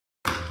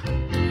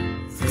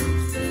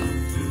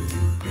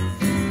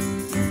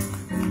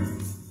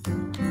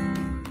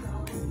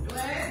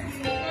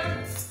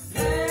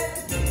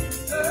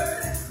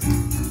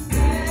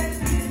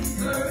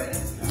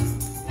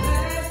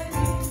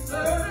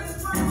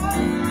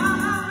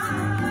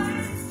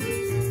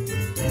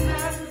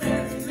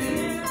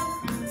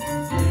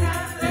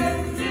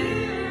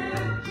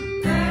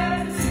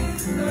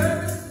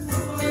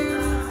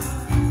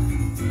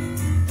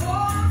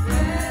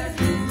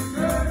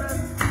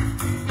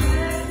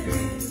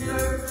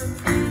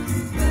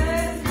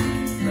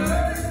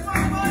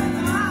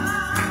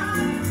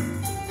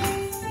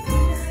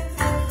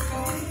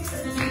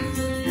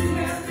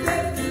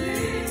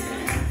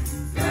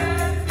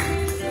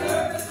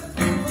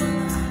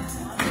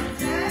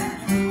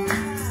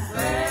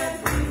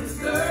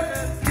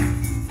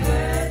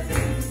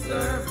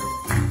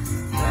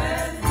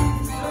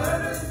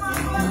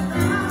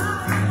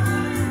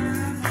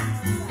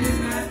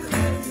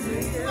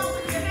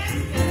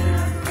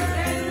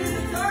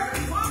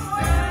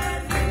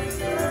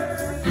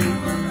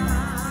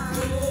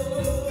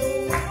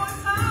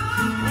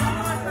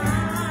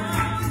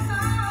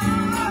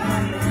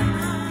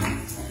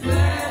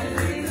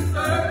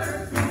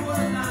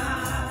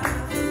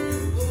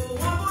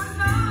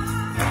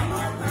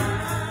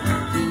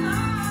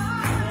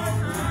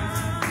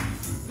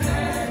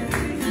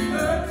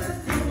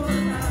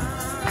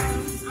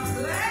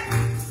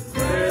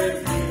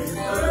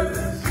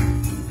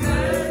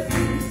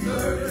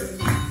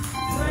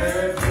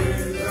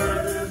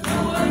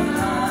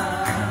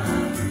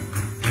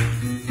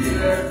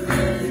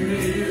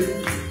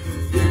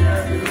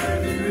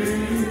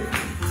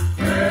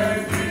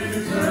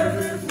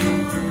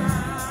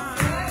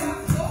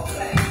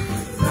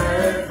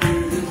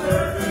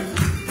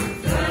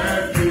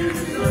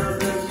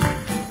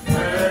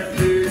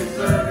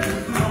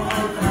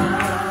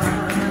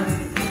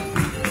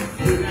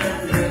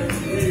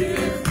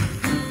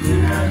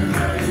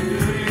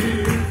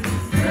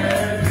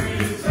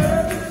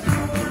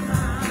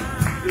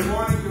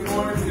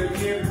morning we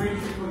again greet you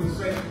from the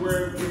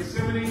sanctuary of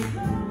Gethsemane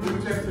New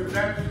Testament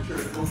Baptist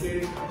Church,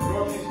 located in the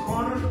northeast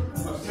corner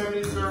of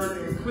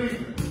 73rd and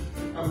Cleveland.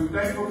 We're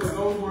thankful for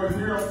those who are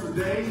here on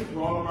today,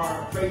 to all of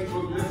our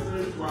Facebook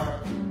listeners, to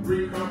our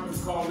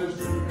pre-conference call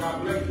listeners.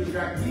 God bless you.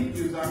 God keep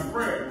you is our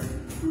prayer.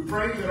 We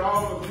pray that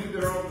all of you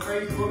that are on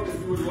Facebook, if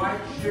you would like,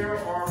 share,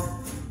 or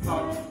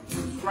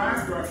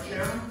subscribe to our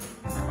channel.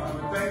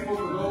 We're thankful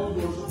for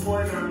those who are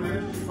supporting our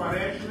ministry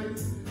financially.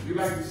 If you'd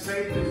like to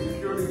save the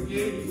security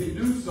gig, you can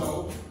do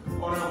so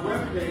on our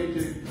webpage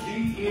at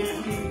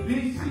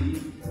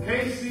gntbckc.org.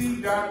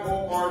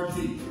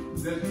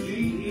 That's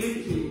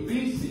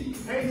gntbckc.org,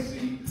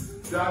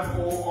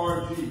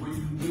 where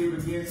you can give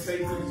again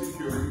safely and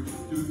securely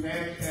through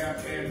Cash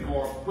App and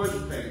or Push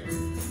Pay.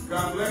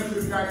 God bless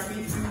you. God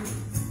keep you.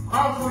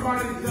 Call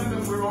somebody and tell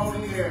them we're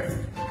on the air.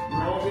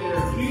 We're on the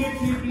air.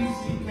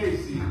 gntbckc.org.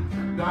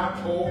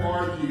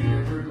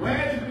 We're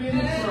glad to be in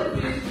the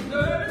service.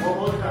 One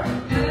more time.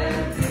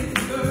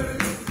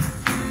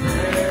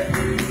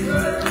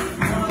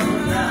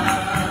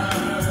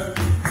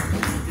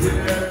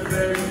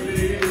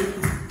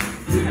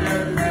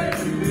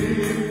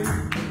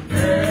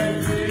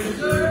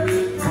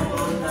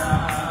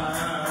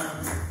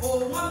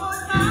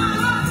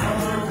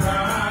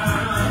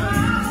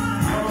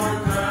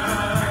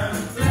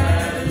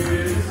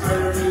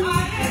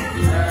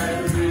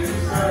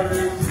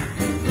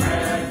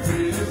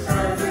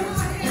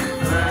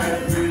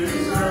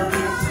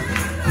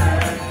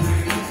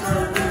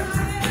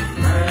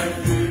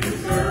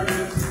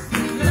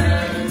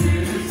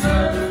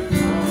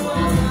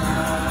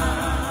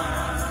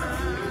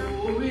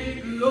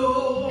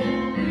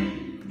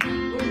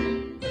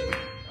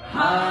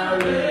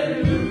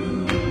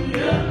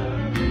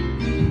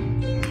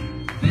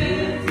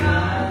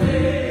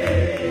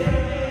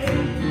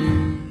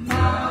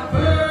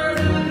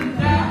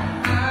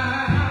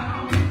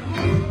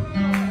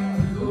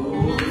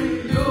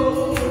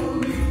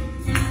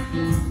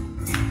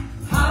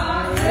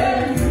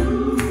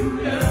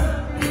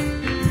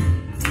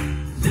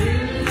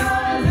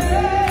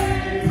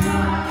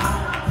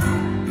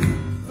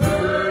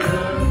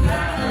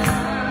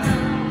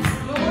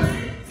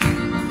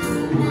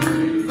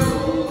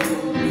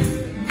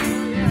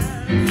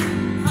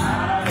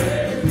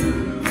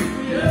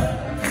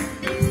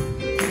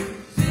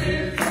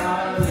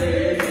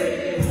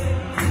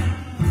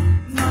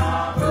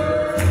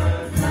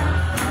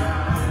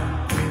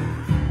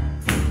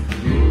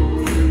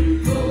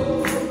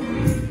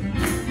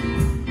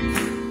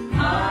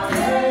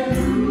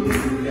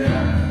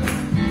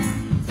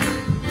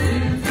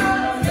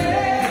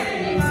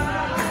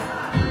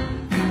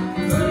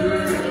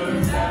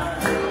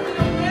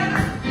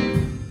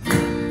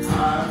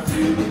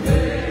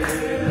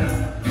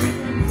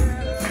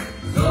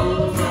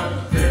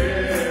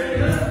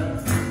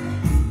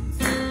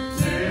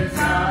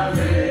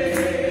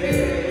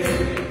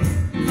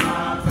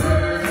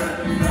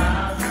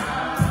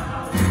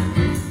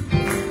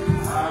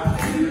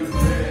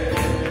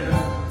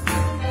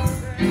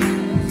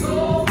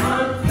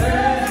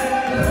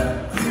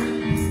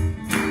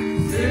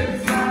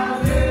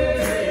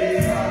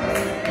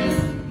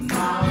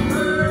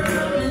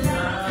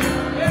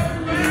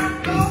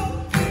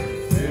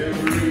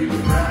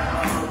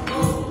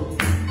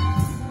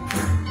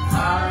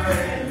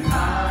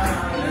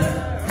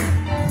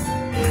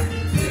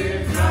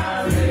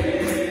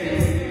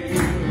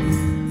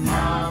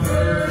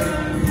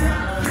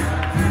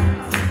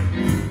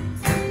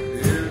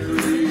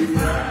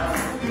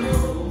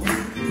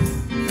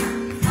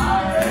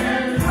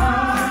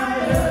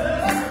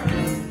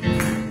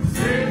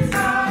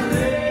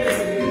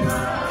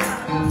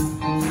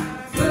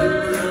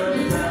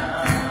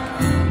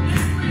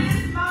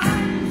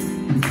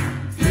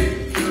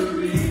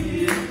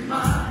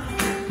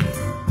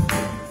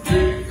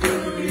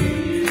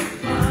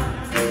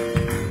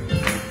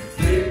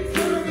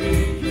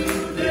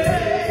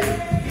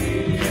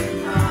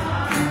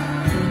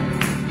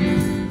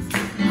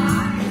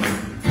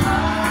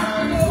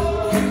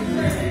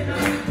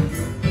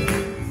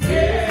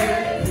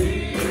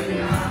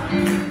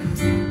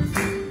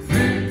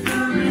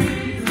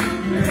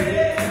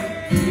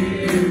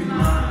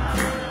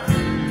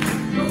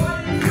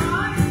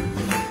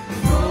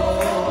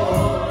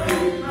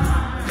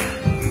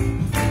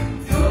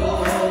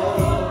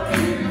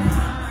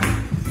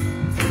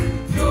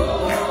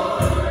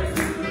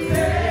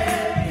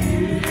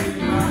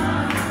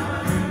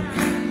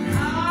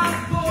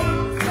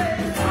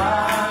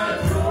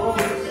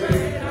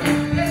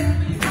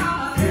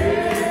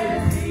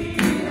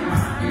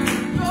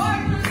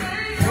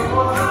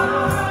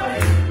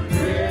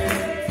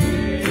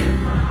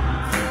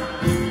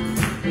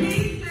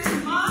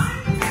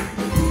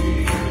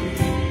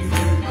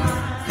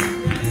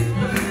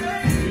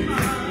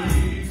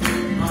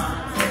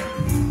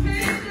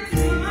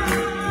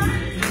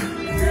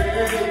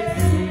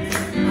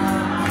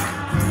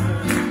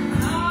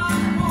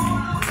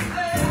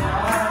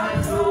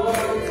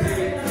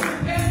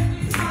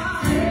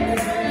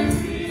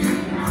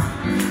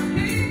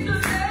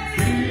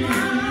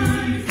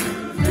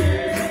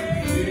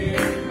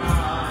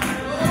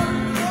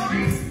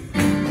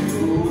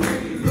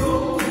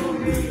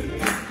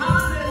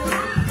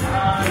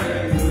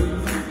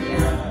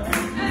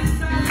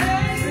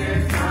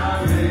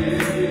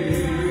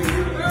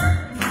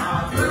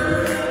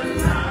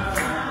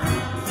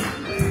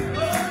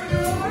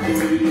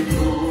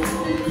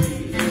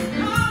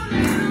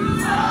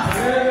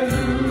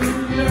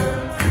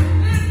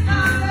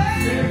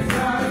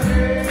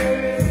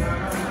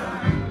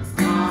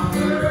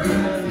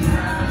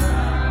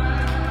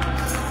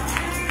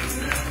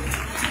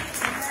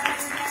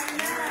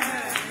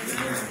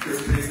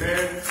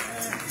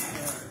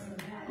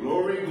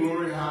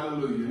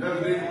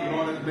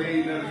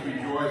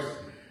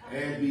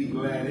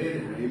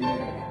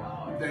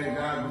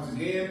 God once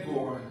again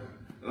for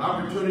an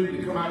opportunity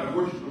to come out and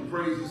worship and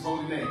praise His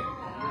holy name.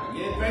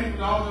 Again, thank you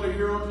to all that are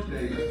here on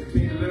today. Let's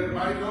continue to let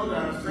everybody know that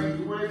our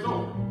sanctuary is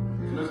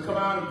open. So let's come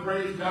out and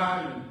praise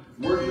God and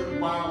worship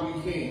while we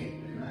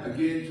can.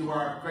 Again, to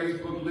our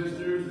Facebook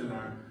listeners and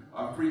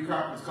our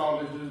pre-conference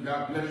call listeners,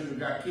 God bless you and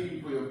God keep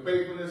you for your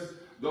faithfulness.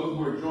 Those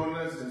who are joining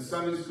us in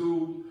Sunday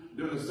school,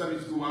 during the Sunday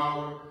school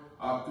hour,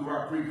 through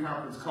our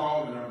pre-conference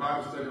call and our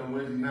Bible study on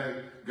Wednesday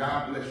night,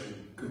 God bless you.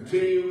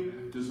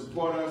 Continue to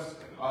support us,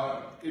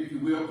 if you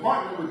will.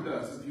 Partner with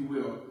us, if you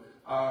will.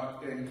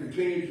 And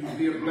continue to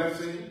be a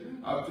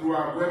blessing through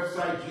our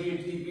website,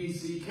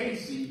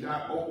 gntbckc.org.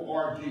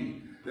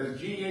 That's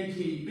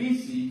gntbckc.org.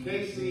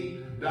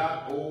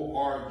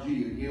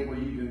 Again, where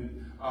you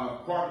can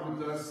partner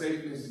with us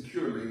safely and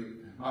securely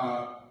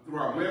through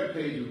our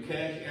webpage of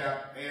Cash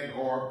App and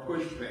or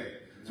Pushpay.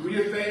 So we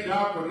just thank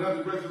God for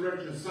another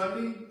Resurrection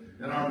Sunday.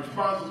 And our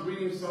response is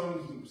reading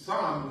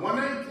Psalm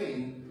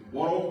 119,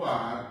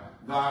 105.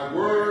 Thy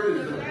word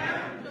is a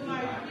lamp to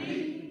my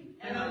feet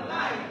and a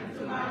light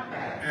to my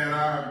path. And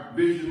our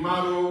vision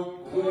motto,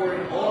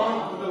 pouring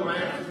oil for the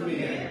lamps of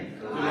men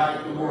to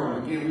light the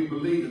world. Again, we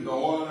believe that the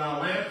oil in our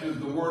lamps is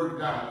the word of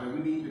God. That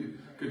we need to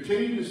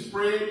continue to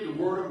spread the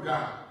word of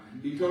God.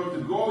 He told us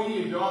to go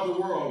ye into all the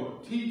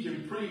world, teach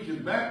and preach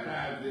and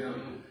baptize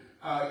them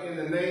in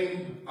the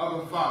name of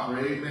the Father.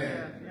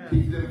 Amen.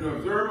 Teach them to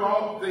observe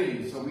all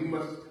things. So we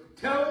must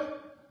tell it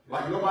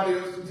like nobody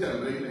else can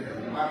tell it. Amen.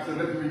 The Bible says,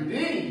 let the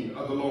redeemed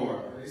of the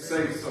Lord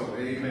say so.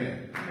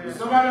 Amen. But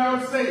somebody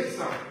else say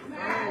something.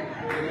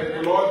 Amen.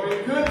 The Lord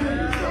been good to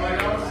you.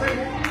 Somebody else say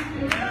something.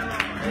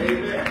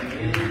 Amen.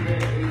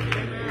 Amen.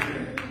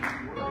 Amen.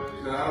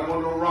 So I don't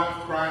want no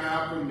rocks crying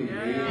out for me.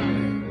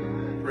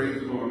 Amen. Praise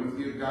the Lord. Let's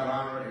give God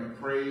honor and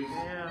praise.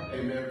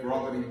 Amen. For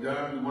all that He's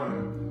done. We want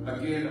to,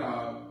 again,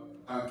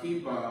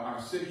 keep our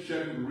sick,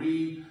 shut, and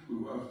bereaved.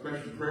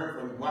 Special prayer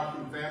for the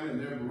Washington family and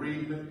their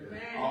bereavement.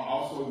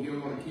 Also, again, we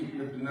want to keep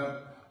lifting up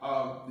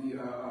the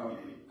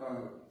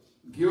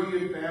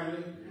Gillian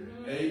family.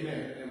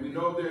 Amen. And we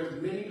know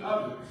there's many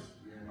others.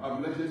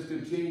 Let's just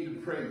continue to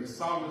pray. The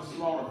Solomon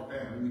Slaughter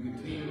family, we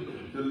continue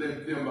to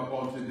lift them up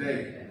on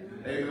today.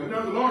 Amen. We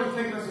know the Lord is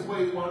taking us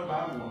away one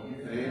by one.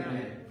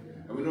 Amen.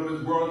 And we know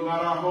this world is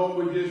not our home.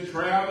 We're just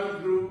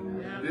traveling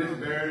through this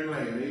barren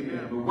land.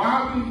 Amen. But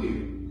while we're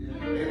here,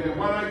 amen,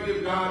 why not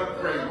give God a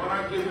praise? Why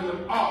not give Him an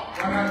up?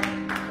 Why not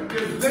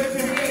just lift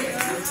Him in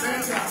and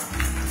thank God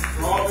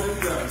for all that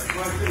He does?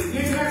 Why I say He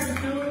didn't have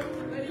to do it,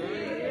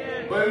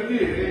 but He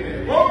did.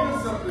 Amen. Woke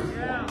us up this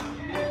morning.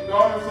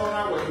 Started us on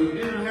our way. He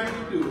didn't have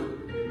to do it,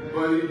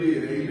 but He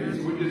did. Amen.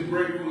 So we're just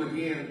grateful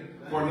again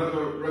for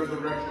another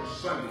Resurrection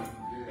Sunday.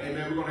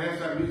 Amen. We're going to ask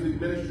our music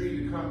ministry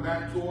to come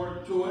back to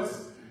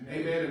us.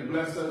 Amen. And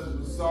bless us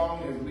with a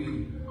song as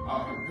we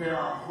prepare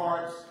our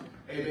hearts.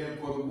 Amen.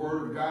 For the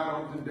word of God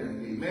on today.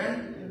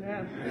 Amen.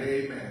 Amen.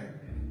 Amen.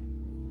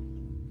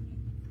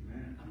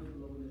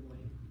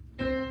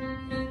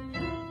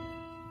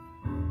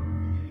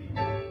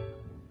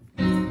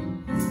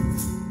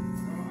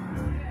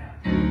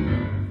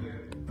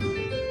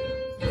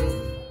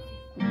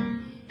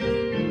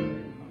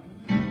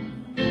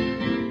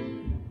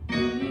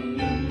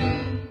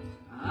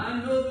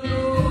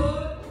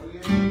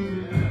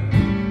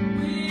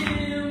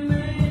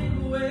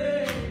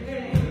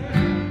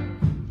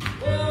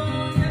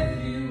 Oh, yes,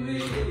 He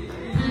will.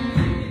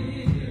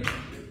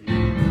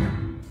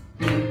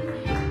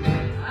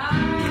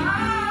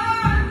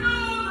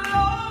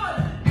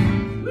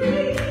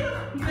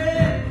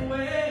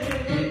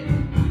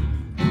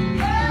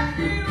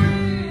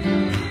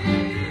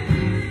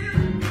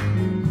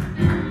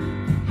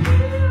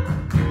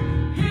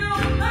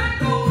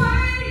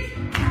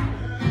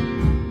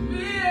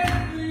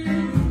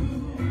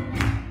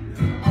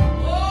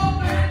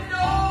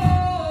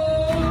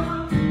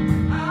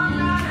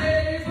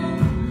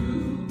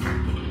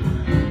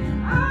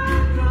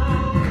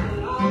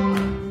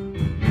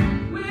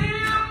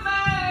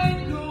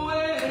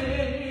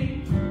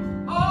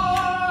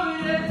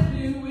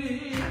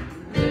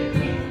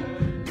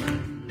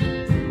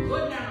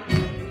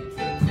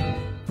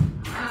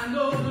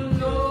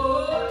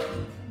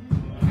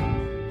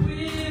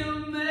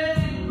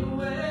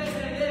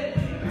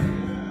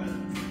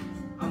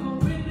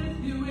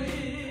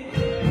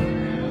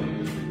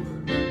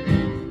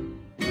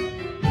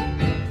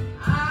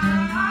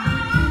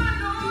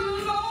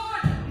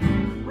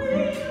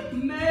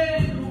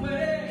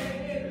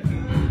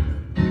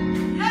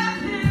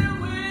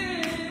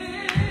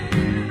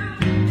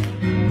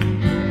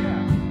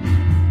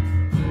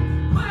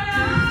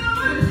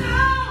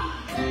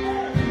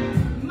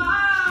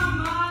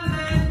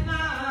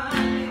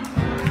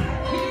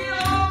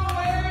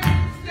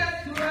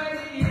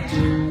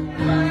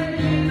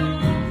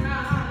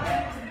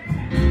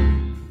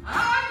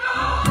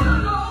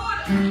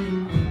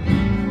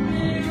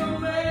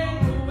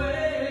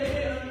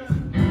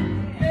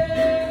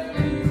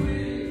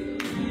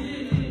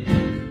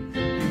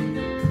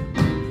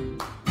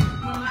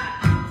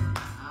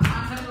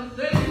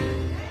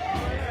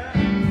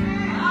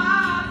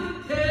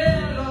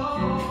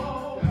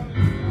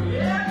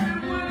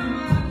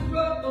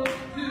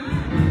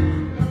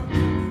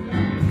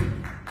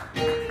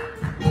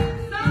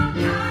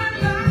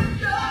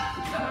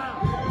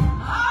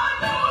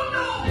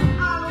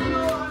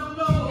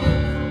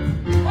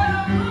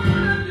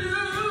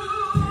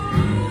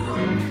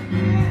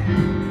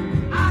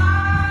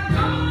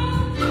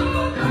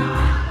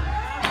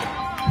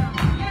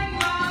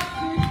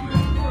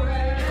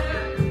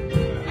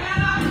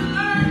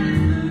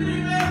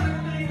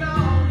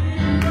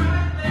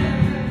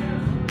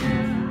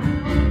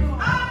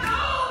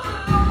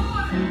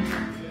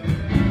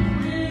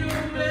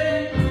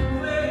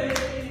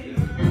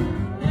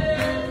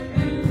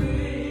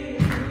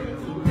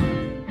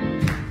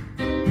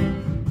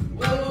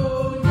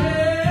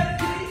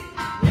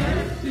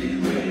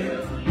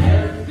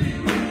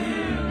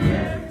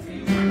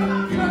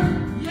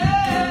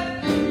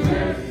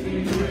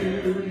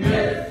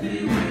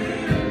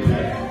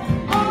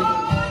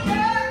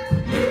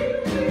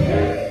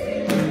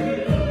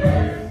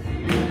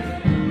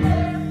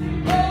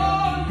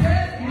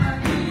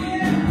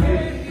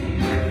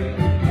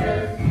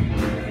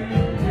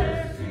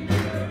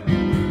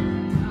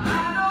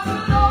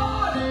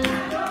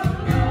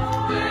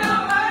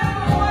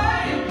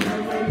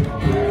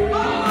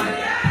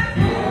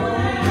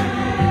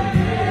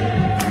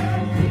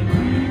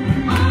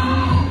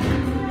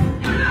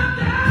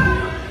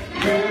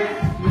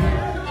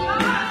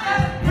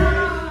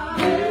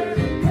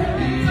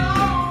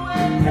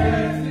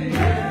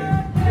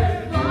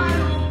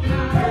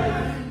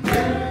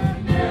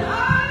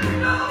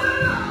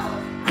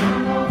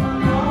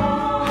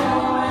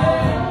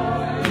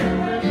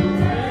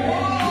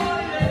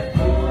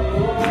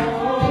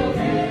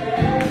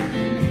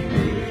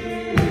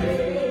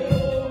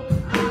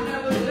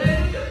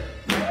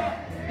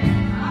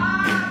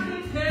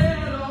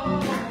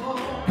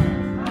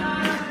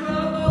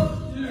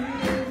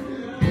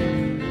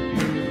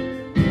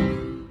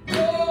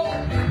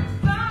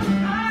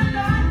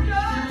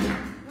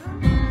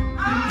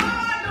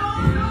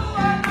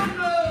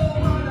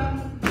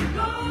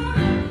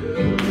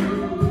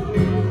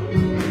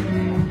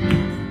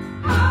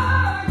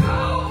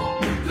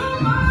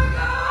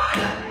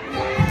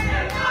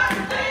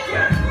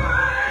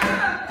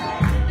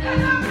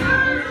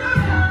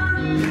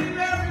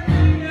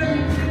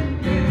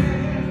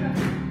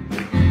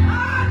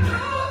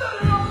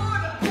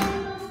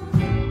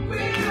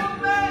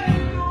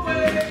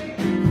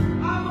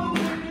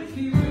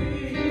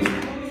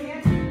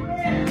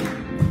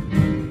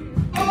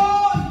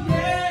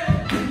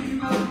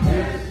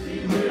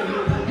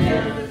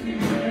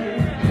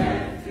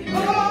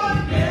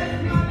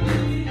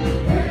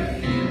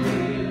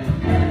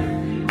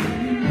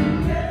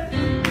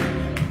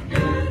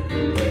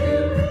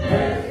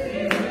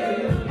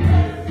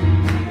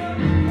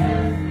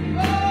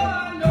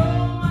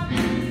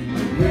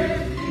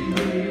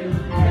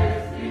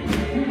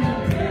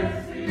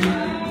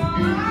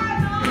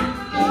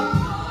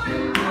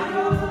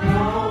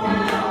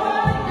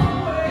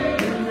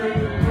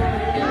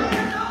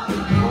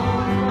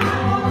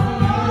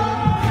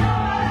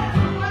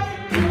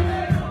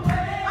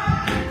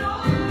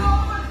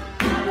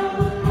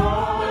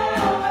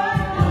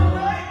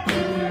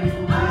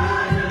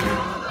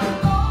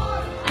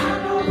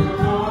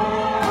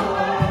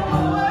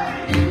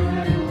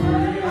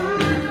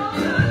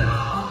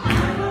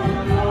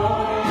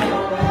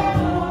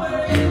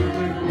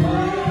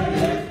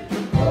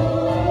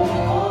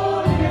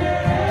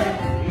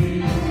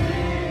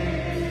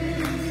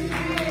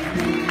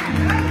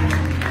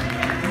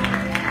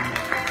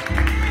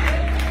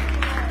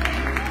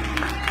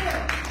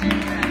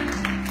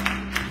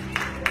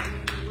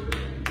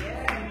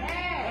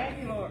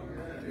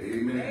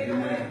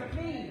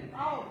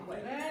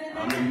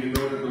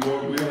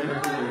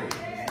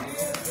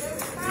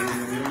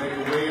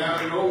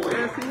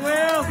 Yes, he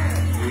will.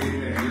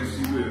 Amen. Yes,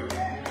 he will.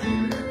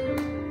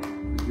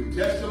 Amen. We give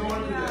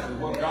testimony to that, of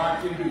what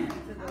God can do.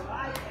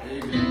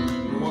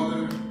 Amen. No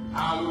other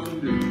power can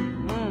do.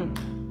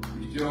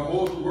 He still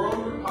holds the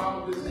world in the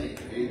palm of his hand.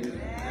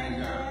 Amen. Thank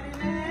God.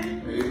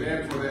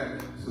 Amen for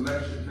that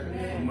selection. Thank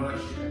you so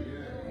much.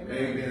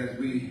 Amen. As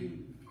we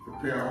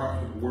prepare our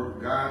hearts for the word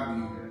of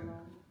God,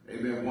 we,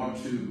 amen,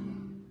 want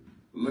to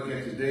look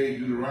at today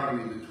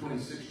Deuteronomy, the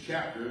 26th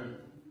chapter.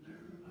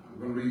 I'm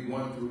going to read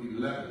 1 through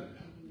 11.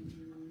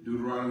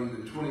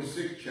 Deuteronomy, the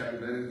 26th chapter,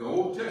 that is the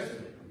Old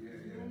Testament.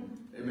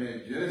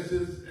 Amen.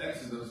 Genesis,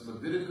 Exodus,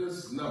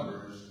 Leviticus,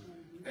 Numbers,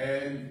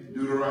 and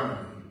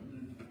Deuteronomy.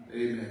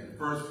 Amen. The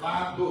first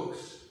 5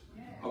 books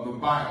of the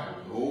Bible,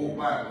 the old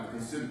Bible, is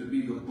considered to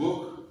be the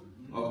book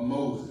of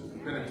Moses, the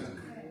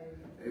Pentateuch.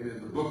 Amen.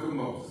 The book of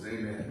Moses.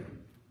 Amen.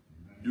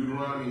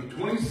 Deuteronomy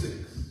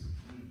 26.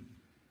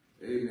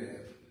 Amen.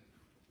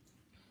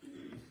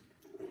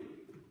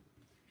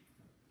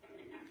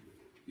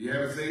 You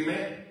have it, say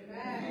amen?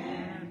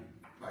 Amen.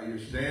 By your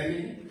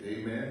standing,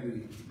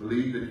 amen. We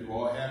believe that you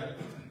all have it.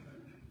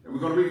 And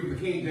we're going to read from the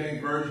King James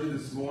Version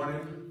this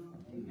morning.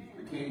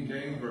 The King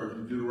James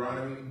Version,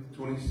 Deuteronomy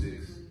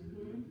 26.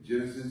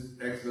 Genesis,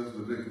 Exodus,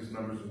 Leviticus,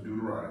 Numbers, and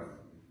Deuteronomy.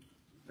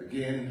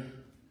 Again,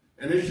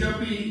 and it shall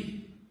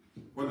be,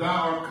 when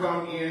thou art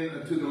come in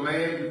unto the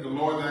land which the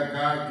Lord thy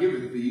God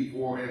giveth thee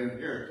for an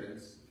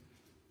inheritance,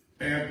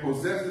 and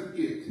possesseth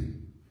it,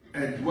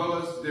 and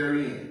dwellest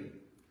therein,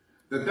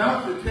 that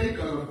thou shalt take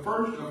of the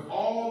first of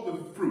all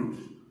the fruit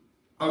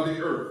of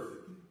the earth,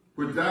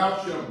 which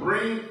thou shalt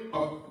bring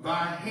of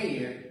thy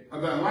hand,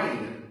 of thy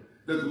land,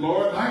 that the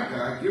Lord thy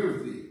God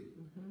giveth thee,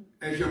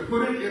 and shall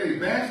put it in a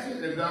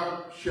basket, and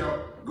thou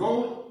shalt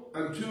go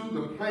unto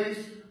the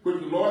place which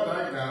the Lord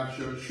thy God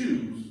shall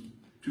choose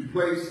to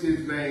place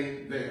his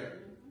name there.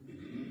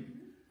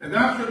 And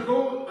thou shalt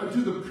go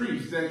unto the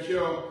priest that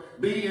shall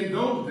be in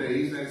those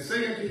days, and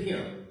say unto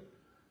him,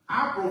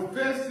 I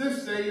profess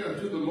this day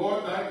unto the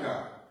Lord thy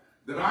God,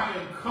 that I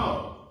am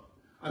come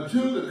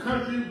unto the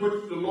country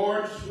which the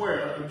Lord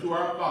sware unto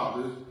our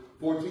fathers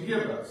for to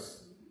give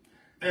us.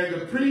 And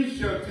the priest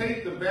shall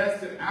take the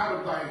basket out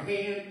of thy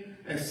hand,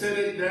 and set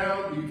it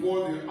down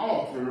before the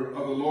altar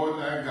of the Lord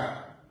thy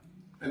God.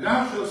 And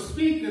thou shalt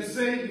speak and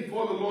say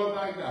before the Lord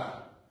thy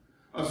God,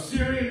 a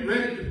Syrian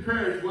ready to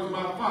perish was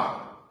my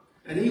father,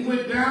 and he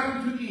went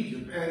down into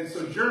Egypt, and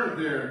sojourned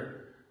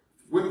there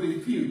with the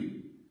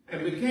few,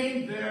 and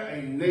became there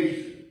a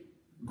nation,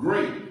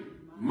 great,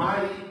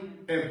 mighty,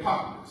 and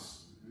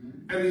populous.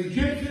 And the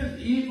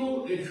Egyptians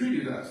evil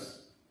entreated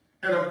us,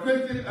 and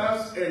afflicted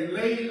us, and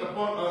laid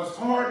upon us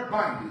hard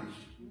bondage.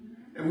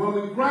 And when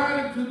we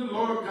cried unto the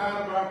Lord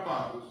God of our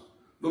fathers,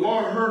 the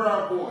Lord heard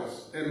our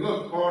voice, and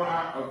looked on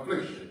our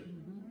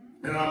affliction,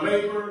 and our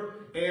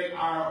labor, and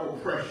our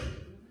oppression.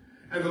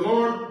 And the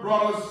Lord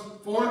brought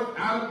us forth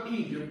out of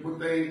Egypt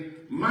with a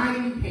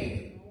mighty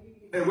hand,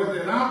 and with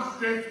an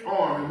outstretched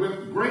arm, and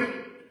with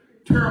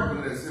great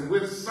terribleness, and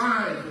with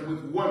signs, and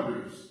with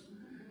wonders.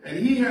 And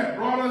he hath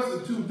brought us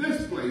into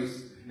this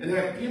place, and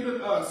hath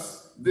given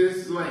us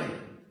this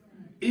land,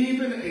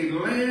 even a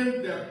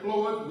land that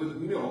floweth with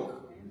milk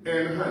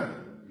and honey.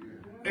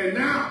 And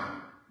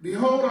now,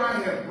 behold,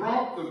 I have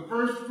brought the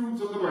first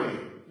fruits of the land,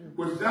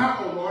 which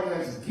thou, O Lord,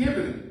 hast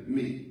given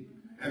me.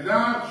 And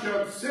thou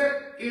shalt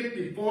set it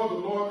before the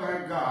Lord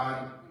thy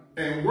God,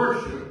 and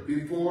worship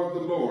before the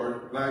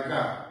Lord thy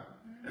God.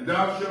 And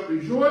thou shalt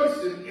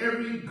rejoice in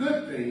every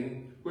good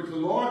thing which the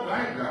Lord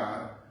thy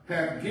God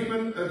hath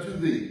given unto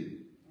thee.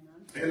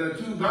 And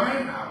unto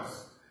thine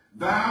house,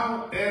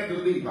 thou and the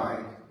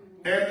Levite,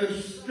 and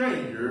the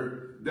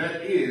stranger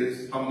that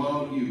is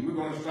among you. We're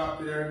going to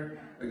stop there.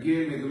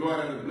 Again, may the Lord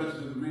have the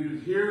blessing of the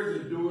readers,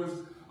 hearers, and doers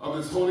of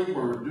his holy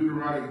word.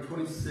 Deuteronomy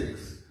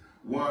 26,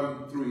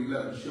 1 through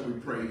 11. Shall we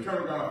pray?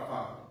 Eternal God, our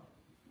Father.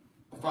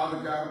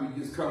 Father God,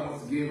 we just come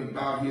once again with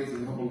bowed heads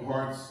and humble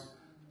hearts.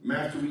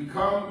 Master, we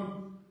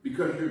come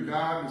because you're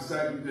God,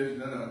 beside you there's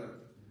none other.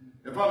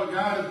 And Father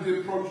God, as we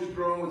approach your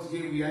throne once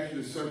again, we ask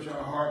you to search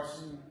our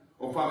hearts.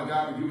 Oh, Father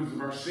God, forgive us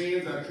of our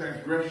sins, our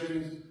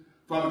transgressions.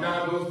 Father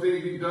God, those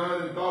things we've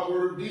done in thought,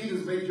 word, deed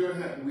has made you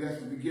unhappy. We ask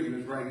for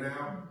forgiveness right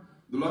now.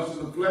 The lust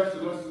of the flesh,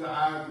 the lust of the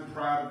eyes, the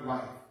pride of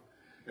life.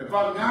 And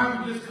Father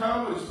God, we just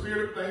come with a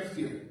spirit of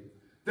thanksgiving.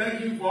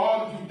 Thank you for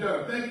all that you've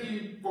done. Thank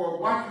you for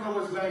watching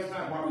over us last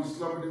night while we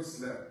slumbered and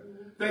slept.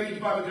 Thank you,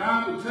 Father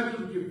God, for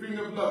touching with your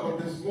finger of love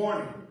on this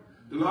morning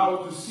to allow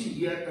us to see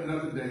yet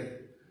another day.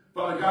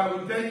 Father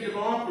God, we thank you,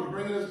 Lord, for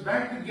bringing us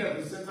back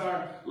together since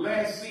our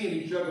last seeing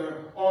each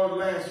other on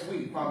last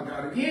week, Father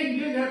God. Again, you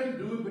didn't have to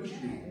do it, but you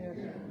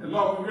did. And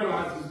Lord, we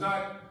realize it's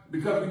not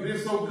because we've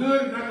been so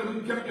good, it's not that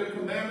we kept your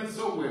commandments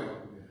so well.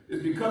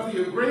 It's because of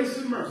your grace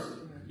and mercy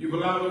you've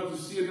allowed us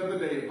to see another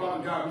day.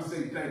 Father God, we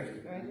say thank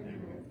you.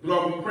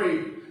 Lord, we pray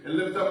and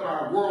lift up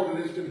our world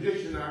in this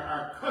condition,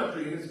 our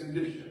country in this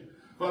condition.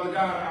 Father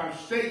God, our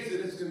states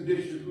in this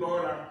condition,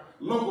 Lord, our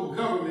local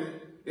government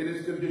in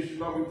this condition.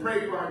 Lord, we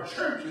pray for our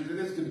churches in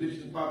this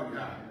condition, Father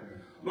God.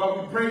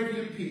 Lord, we pray for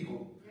your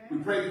people. We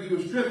pray that you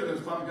would strengthen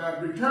us, Father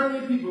God. Return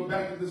your people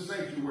back to the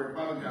sanctuary,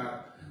 Father God,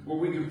 where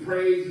we can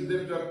praise and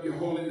lift up your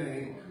holy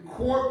name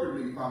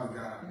corporately, Father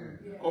God.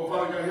 Oh,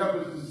 Father God, help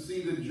us to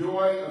see the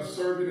joy of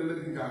serving the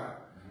living God.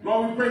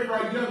 Lord, we pray for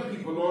our young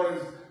people, Lord,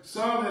 as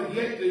some have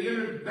yet to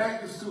enter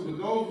back to school, but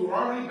those who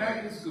are already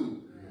back in school,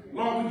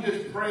 Lord, we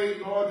just pray,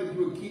 Lord, that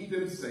you would keep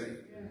them safe.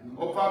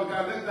 Oh, Father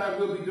God, let thy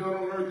will be done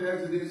on earth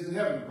as it is in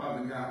heaven,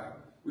 Father God.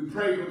 We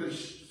pray for the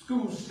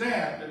school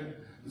staff and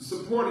the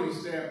supporting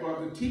staff,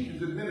 Lord, the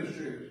teachers,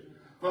 administrators.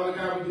 Father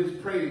God, we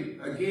just pray,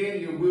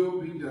 again, your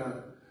will be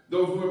done.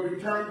 Those who have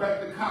returned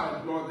back to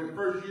college, Lord, their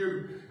first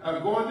year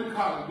going to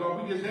college,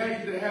 Lord, we just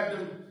ask you to have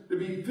them to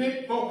be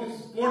fit,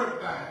 focused,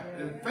 fortified,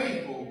 and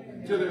faithful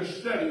to their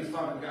studies,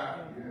 Father God.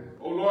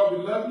 Oh, Lord,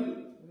 we love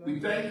you. We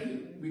thank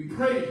you. We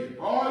praise you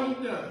for all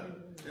you've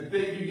done and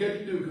things you get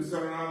to do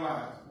concerning our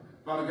lives.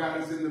 Father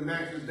God, it's in the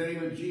matchless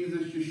name of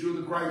Jesus, Yeshua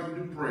the Christ, we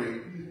do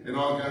pray. And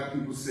all God's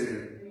people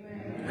said,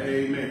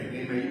 amen.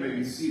 Amen. You may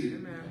be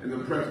seated in the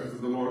presence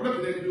of the Lord.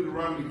 Look at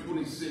Deuteronomy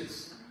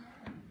 26,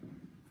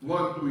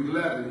 1 through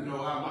 11. You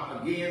know,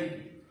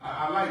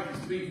 I like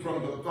to speak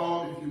from the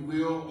thought, if you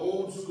will,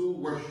 old school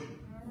worship.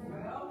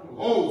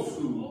 Old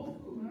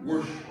school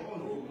worship.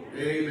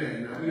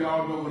 Amen. Now, we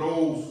all know what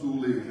old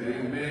school is.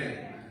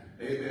 Amen.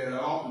 Amen.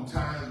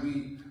 Oftentimes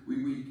we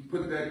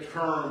put that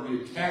term,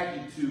 we attach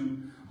it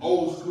to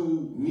old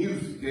school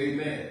music.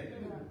 Amen.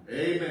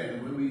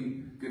 Amen. When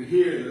we could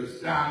hear the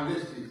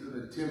stylistics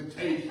and the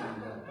Temptation,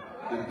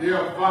 the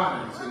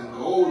Delphonics and the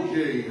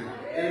OJs.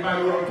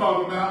 Anybody know what I'm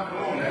talking about? Come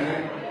on,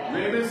 man. We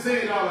ain't been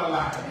saying all our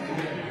lives.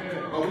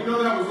 Amen. But we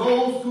know that was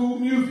old school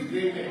music.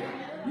 Amen.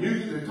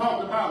 Music that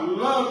talked about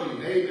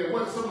loving. Amen. There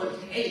wasn't so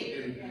much hate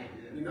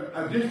and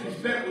a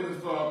disrespect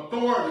for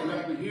authority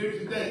like we hear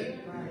today.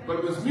 But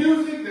it was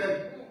music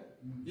that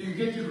you can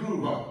get your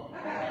groove on.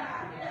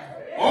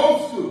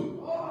 Old school.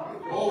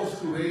 Old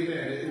school,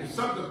 amen. It's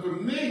something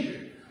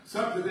familiar,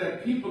 something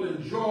that people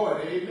enjoy,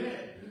 amen.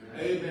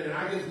 Amen. And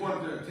I just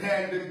wanted to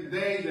tag this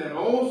today, that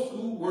old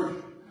school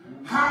worship,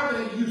 how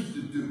they used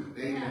to do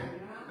it, amen.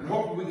 And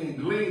hopefully we can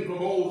glean from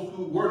old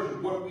school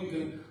worship what we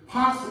can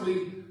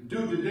possibly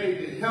do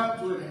today to help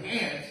to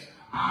enhance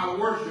our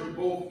worship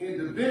both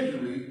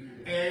individually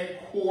and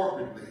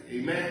corporately,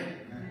 amen.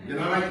 And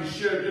I'd like to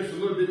share just a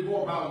little bit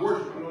more about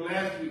worship. You know,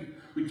 last week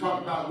we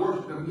talked about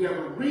worship, and we have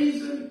a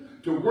reason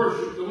to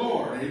worship the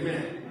Lord,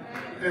 amen.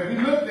 And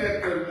we looked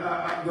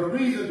at the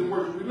reason to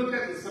worship. We looked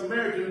at the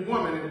Samaritan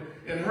woman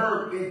and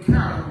her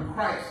encounter with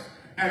Christ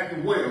at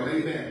the well,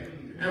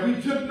 amen. And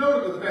we took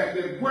note of the fact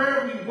that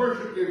where we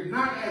worship is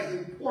not as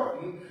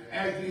important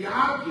as the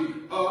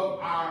object of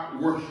our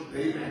worship,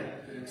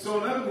 amen.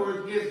 So in other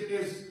words,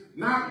 it's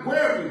not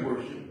where we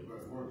worship,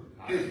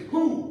 it's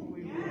who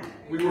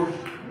we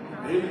worship,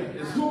 amen.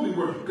 It's who we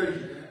worship, because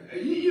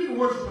you can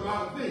worship a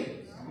lot of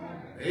things,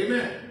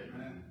 amen.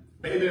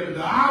 Amen. But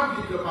the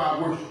object of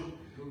our worship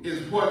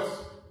is what's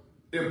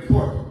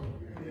important.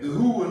 The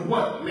who and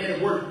what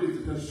man worship is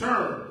a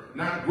concern,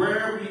 not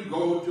where we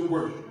go to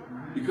worship.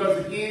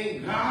 Because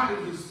again, God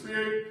is a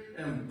spirit,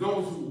 and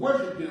those who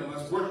worship him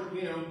must worship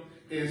him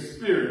in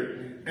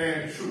spirit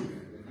and truth.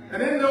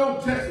 And in the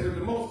Old Testament,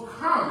 the most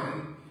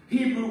common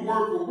Hebrew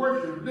word for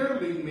worship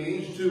literally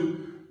means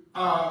to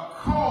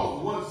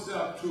cause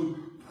oneself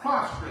to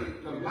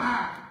prostrate, to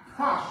lie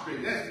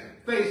prostrate. That's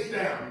face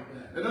down.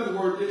 In other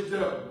words, it's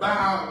to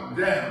bow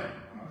down.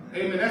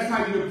 Amen. That's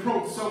how you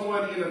approach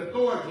someone in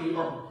authority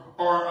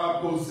or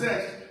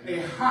possess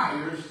a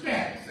higher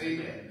status.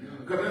 Amen.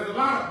 Because there's a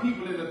lot of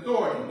people in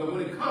authority, but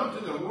when it comes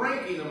to the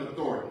ranking of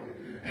authority,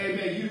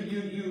 amen,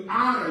 you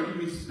honor, you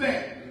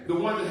respect the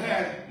one that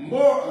has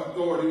more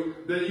authority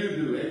than you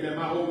do. Amen.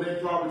 My old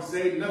mentor would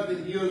say,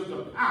 nothing yields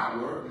to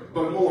power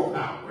but more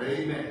power.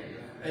 Amen.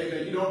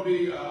 Amen. You don't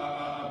be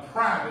a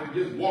private and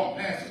just walk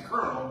past the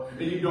colonel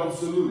and you don't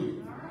salute him.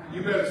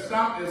 You better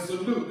stop and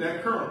salute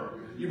that colonel.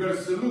 You better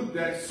salute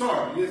that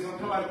sergeant. Yes, I'm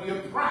talking about be a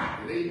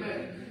private.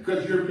 Amen.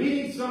 Because you're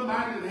meeting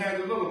somebody that has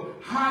a little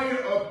higher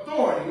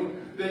authority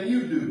than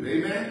you do.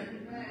 Amen.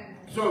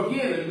 So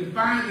again, we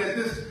find that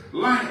this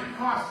lying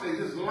prostrate,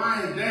 this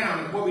lying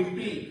down is what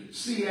we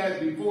see as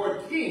before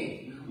a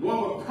king.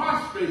 One would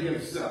prostrate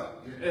himself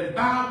and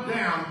bow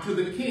down to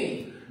the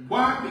king.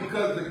 Why?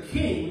 Because the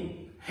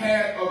king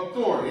had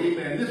authority.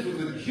 Amen. This was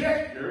a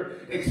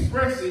gesture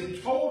expressing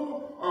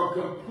total or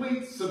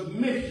complete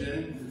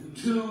submission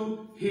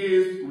to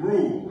his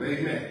rule.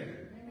 Amen.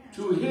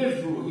 To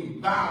his rule. He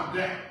bowed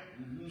down,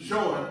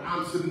 showing,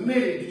 I'm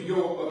submitting to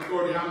your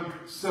authority. I'm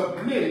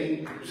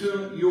submitting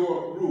to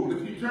your rule.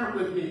 If you turn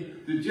with me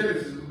to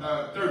Genesis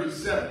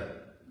 37,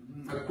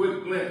 a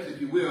quick glimpse, if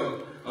you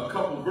will, a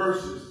couple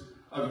verses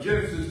of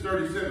Genesis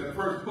 37, the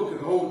first book of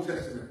the Old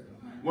Testament.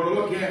 I want to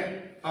look at,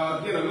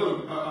 again,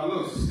 a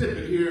little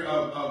snippet here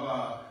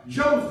of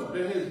Joseph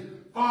and his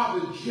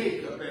father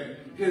Jacob and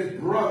his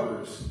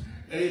brothers.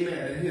 Amen.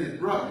 And his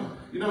brothers.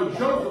 You know,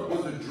 Joseph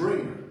was a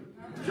dreamer.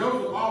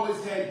 Joseph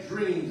always had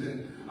dreams,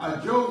 and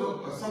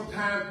Joseph,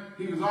 sometimes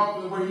he was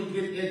often where he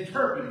could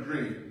interpret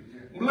dreams.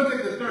 look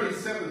at the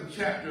 37th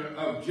chapter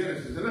of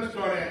Genesis, and let's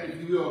start at,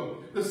 if you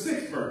will, the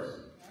 6th verse.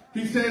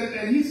 He says,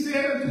 and he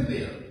said unto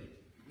them,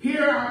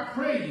 hear, I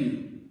pray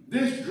you,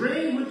 this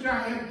dream which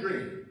I have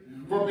dreamed.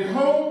 For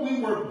behold,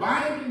 we were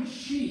binding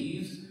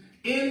sheaves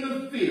in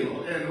the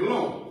field, and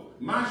lo,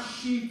 my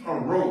sheep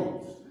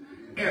arose,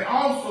 and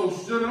also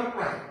stood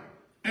upright.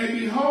 And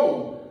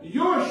behold,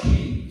 your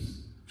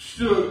sheaves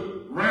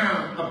stood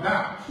round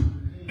about,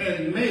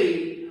 and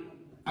made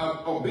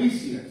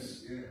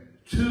obeisance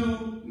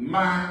to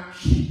my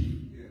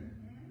sheep.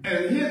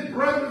 And his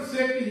brother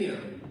said to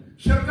him,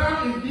 shalt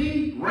thou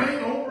indeed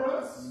reign over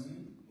us?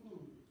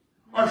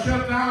 Or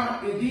shalt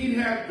thou indeed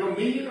have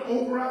dominion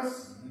over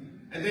us?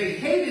 And they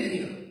hated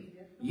him,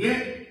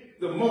 yet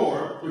the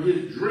more for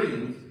his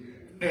dreams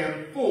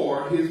and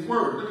for his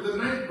word. Look at the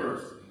 9th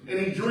verse. And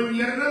he dreamed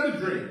yet another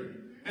dream,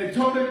 and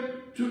told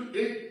it to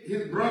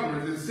his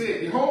brothers, and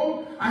said,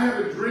 behold, I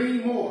have a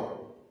dream more.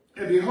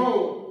 And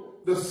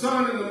behold, the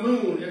sun and the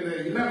moon and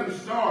the 11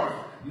 stars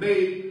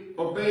made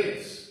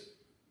obeisance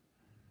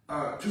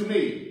to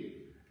me.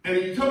 And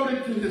he told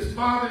it to his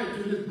father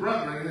and to his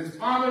brother. And his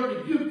father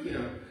rebuked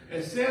him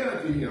and said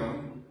unto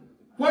him,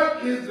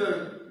 what is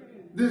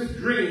this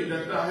dream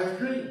that thou hast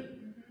dreamed?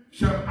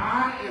 Shall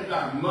I and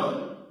thy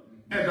mother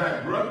and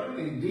thy brother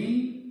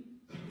indeed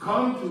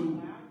come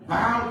to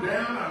bow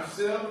down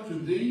ourselves to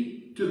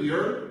thee, to the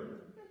earth?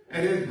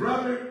 And his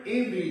brother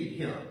envied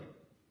him.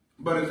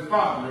 But his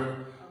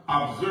father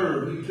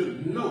observed, he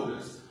took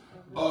notice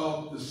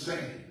of the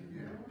same.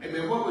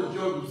 Amen. What was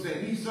Joseph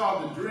saying? He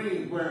saw the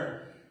dream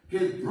where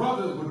his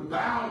brothers would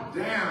bow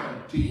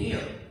down to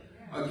him.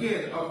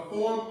 Again, a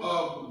form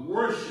of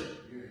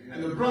worship.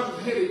 And the brothers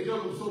hated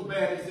Joseph so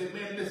bad, they said,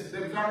 man, listen,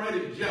 they was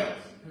already jealous.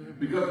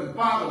 Because his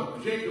father,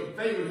 Jacob,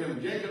 favored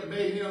him. Jacob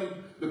made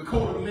him the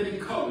coat of many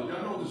colors.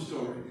 Y'all know the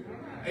story.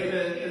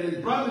 Amen. And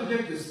his brothers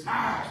just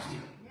despised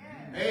him.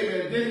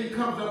 Amen. Then he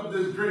comes up with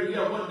this dream.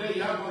 Yeah, one day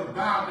y'all going to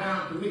bow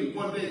down to me.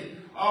 One day,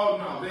 oh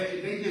no,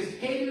 they just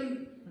hate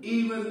him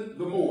even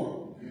the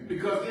more.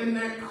 Because in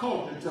that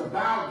culture, to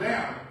bow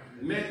down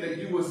meant that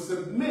you were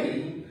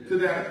submitting to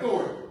that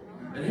authority.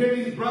 And here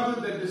these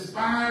brothers that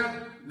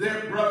despised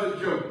their brother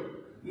Job.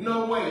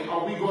 No way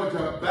are we going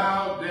to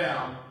bow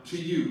down to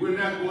you. We're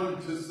not going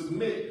to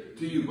submit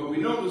to you. But we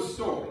know the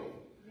story.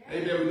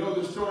 Amen. We know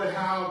the story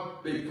how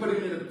they put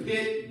him in a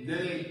pit. Then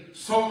they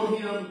sold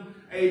him,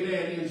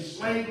 amen, in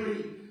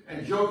slavery.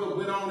 And Joseph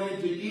went on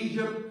into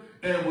Egypt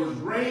and was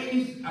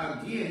raised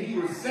again. He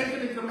was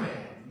second in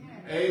command.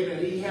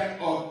 Amen. He had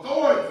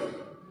authority.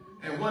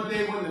 And one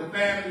day when the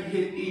famine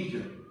hit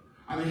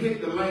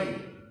hit the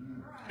land,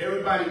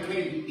 everybody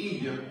came to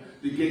Egypt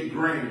to get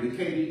grain. They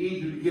came to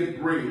Egypt to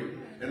get bread.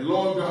 And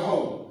lo and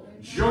behold,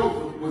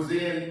 Joseph was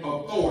in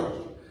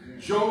authority.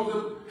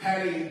 Joseph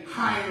had a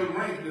higher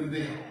rank than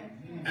them.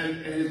 And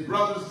his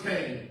brothers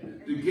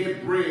came to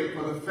get bread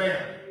for the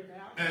family.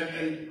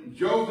 And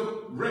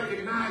Joseph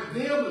recognized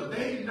them, but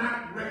they did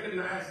not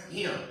recognize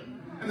him.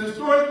 And the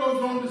story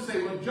goes on to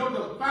say, when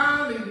Joseph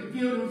finally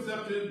revealed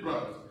himself to his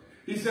brothers,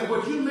 he said,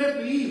 what you meant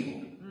for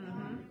evil,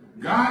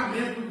 God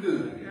meant for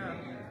good.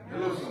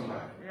 Hello, somebody.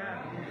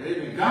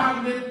 Amen.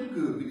 God meant for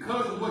good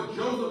because of what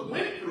Joseph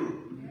went through.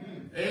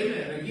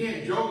 Amen.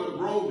 Again, Joseph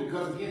rose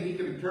because, again, he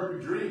could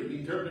interpret dreams. He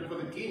interpreted for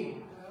the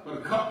king, for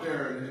the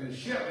cupbearer and the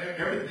chef.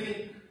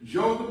 Everything,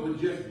 Joseph was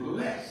just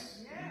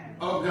blessed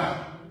of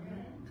God.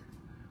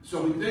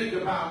 So we think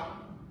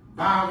about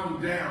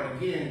bowing down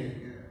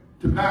again,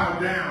 to bow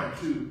down,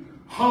 to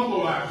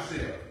humble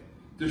ourselves,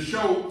 to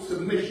show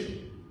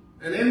submission.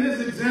 And in this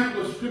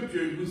example of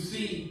scripture, we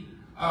see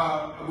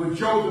with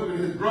Joseph and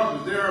his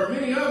brothers, there are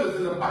many others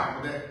in the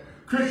Bible that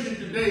Christians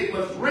today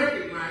must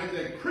recognize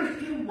that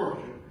Christian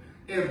worship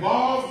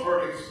involves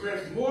or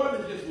expresses more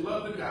than just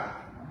love to God.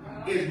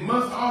 It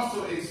must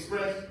also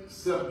express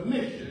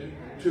submission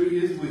to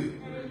his will.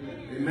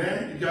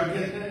 Amen? Did y'all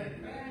get that?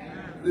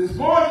 It's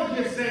more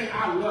than just saying,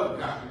 I love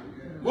God.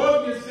 More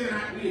than just saying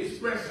we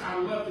express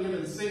our love to him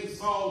and sing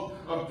songs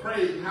of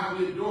praise and how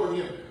we adore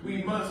him.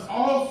 We must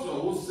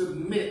also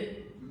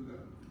submit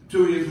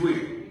to his will.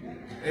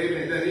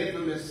 Amen. That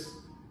infamous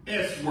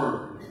S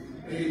word.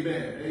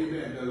 Amen.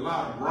 Amen. A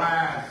lot of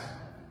brides,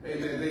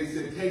 amen, they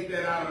said, take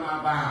that out of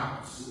my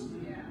vows.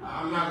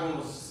 I'm not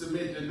going to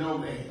submit to no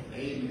man.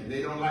 Amen.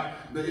 They don't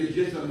like, but it's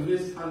just a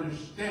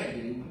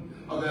misunderstanding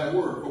of that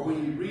word. But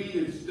when you read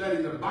and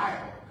study the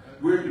Bible,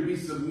 we're to be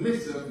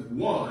submissive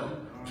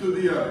one to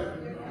the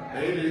other.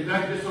 Amen. It's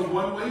not just a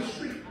one-way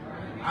street.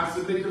 I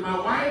submit to my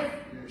wife,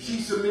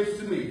 she submits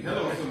to me.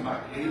 Hello,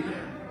 somebody.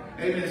 Amen.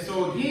 Amen.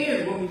 So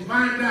again, when we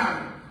find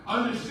out,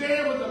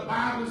 understand what the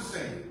Bible is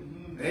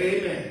saying.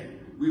 Amen.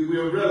 We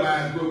will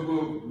realize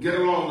we'll get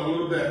along a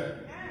little better.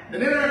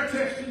 And then our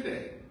text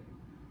today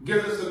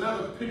gives us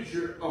another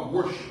picture of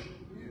worship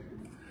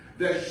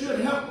that should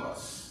help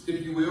us,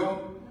 if you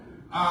will.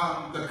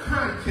 The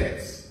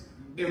context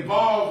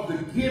involves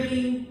the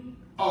giving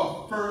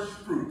of first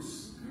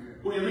fruits.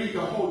 When you read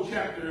the whole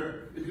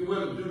chapter, if you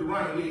will, of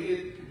Deuteronomy,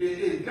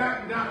 it's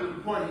gotten down to the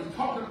point he's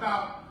talking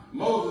about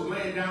Moses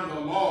laying down the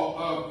law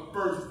of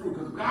first fruit,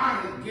 because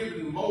God had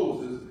given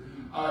Moses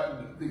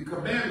the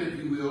commandment,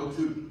 if you will,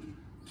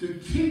 to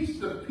teach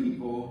the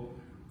people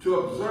to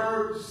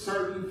observe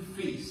certain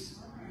feasts.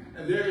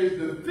 And there is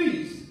the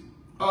feast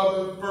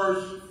of the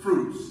first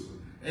fruits.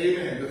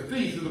 Amen. The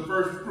feast of the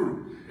first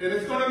fruit. And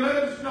it's going to let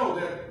us know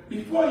that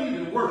before you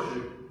even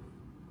worship,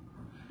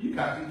 you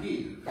got to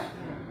give.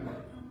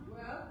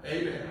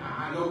 Amen.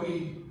 I know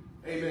we,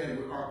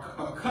 amen, are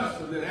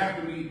accustomed that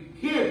after we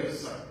hear the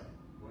sermon,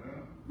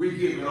 we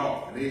give it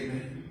off.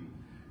 Amen.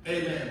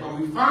 Amen. But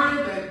we find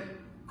that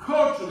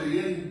culturally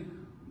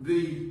in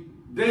the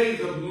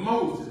days of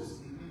Moses,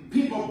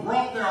 people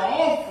brought their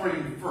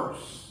offering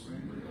first.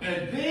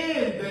 And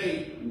then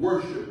they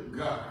worshiped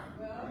God.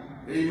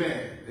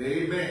 Amen.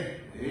 Amen.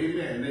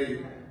 Amen.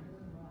 They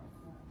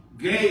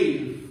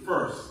gave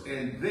first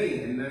and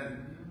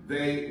then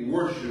they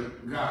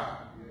worshiped God.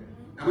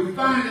 And we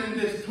find in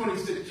this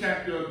 26th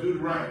chapter of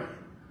Deuteronomy,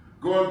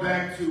 going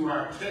back to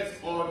our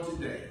text on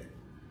today,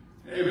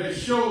 it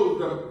shows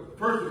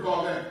first of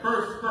all, that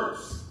first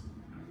verse.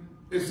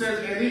 It says,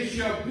 and it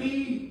shall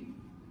be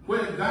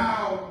when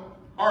thou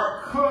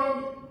art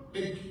come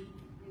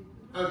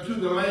unto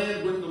the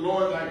land which the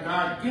Lord thy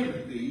God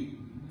giveth thee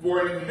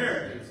for an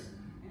inheritance,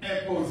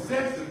 and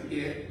possesseth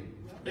it,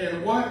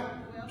 and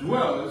what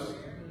dwelleth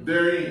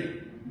therein.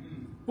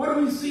 What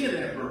do we see in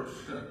that verse?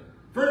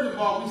 First of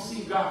all, we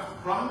see God's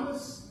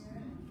promise,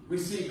 we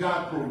see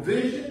God's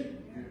provision,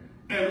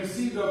 and we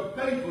see the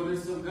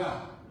faithfulness of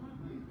God.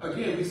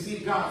 Again, we see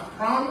God's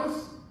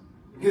promise,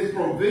 his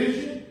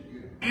provision,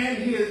 and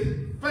his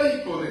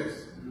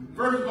faithfulness.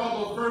 First of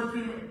all, the first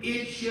people,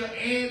 it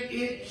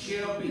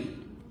shall be.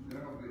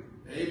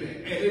 Amen.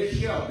 And it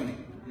shall be.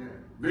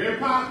 Very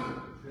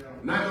positive.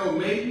 Not no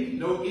maybe,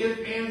 no if,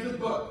 ands, or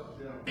buts.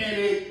 And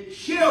it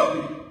shall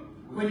be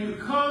when you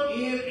come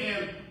in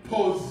and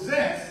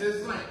possess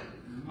this land.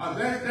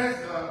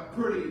 That's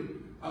pretty,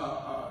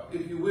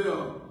 if you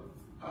will,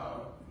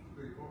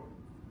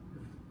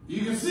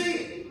 you can see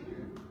it.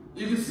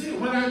 You can see it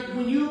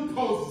when you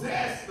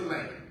possess the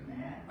land.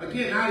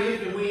 Again, not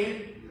if and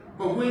when,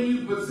 but when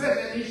you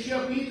possess it, it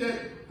shall be that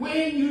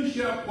when you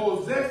shall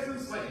possess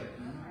this land.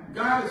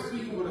 God is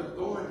speaking with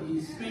authority.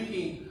 He's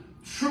speaking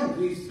truth.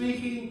 He's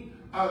speaking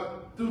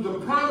through the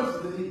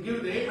promises that he's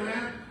given to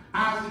Abraham,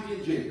 Isaac,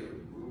 and Jacob.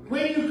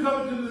 When you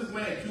come to this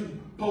land to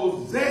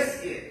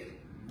possess it,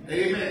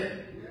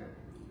 amen.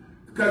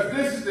 Because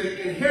this is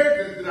the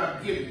inheritance that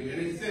I've given you.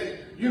 And he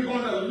said, you're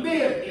going to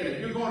live in it.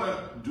 You're going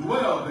to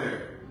dwell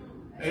there.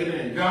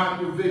 Amen.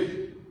 God's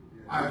provision.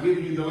 I've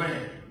given you the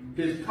land.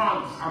 His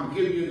promise, I'm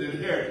giving you the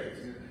inheritance.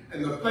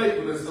 And the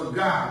faithfulness of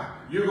God,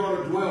 you're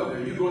going to dwell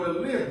there. You're going to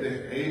live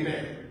there.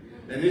 Amen.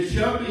 And it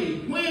shall be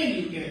when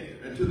you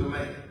enter into the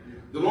land.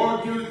 The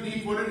Lord giveth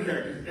thee for an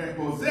inheritance, and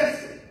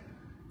possess it,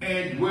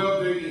 and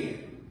dwell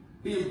therein.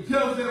 He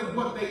tells them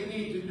what they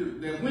need to do.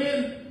 That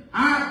when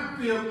I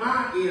fill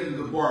my end of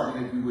the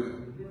bargain, if you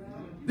will,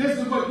 this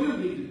is what you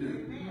need to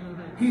do.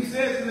 He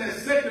says in that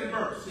second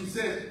verse, he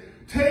says,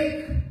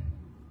 take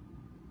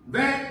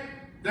that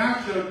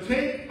thou shalt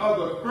take of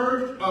the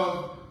first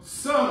of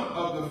some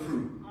of the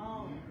fruit.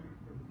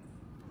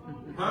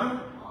 Huh?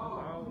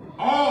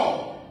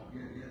 All.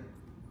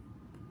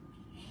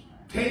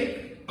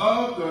 Take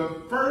of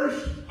the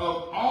first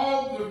of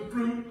all the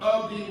fruit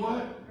of the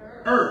what?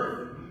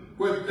 Earth,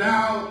 which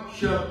thou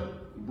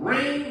shalt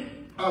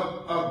bring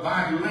of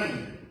thy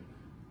land,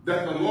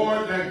 that the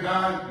Lord thy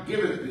God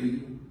giveth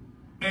thee,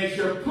 and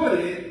shall put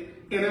it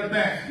in a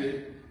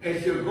basket,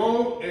 and shall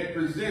go and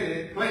present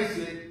it, place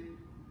it,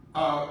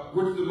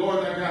 which the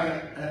Lord thy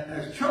God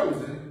has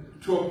chosen,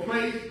 to a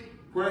place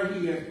where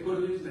he has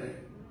put his name.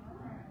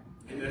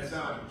 And that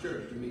sounds like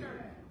church to me.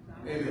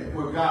 Amen.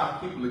 Where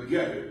God's people are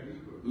gathered.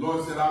 The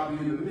Lord said, I'll be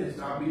in the midst.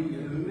 I'll be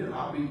in the middle.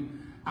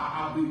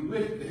 I'll be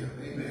with them.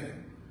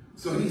 Amen.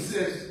 So he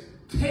says,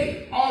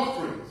 take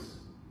offerings.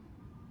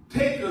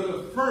 Take of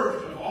the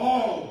first of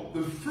all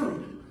the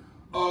fruit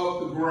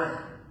of the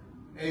ground.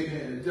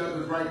 Amen. It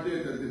tells us right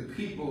there that the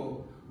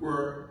people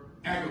were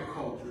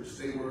agriculturists.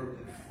 They were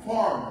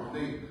farmers.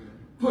 They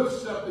put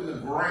stuff in the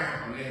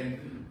ground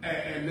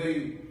and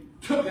they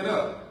took it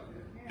up.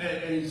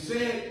 And he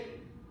said,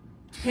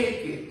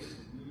 take it.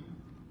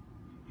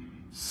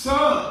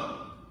 Some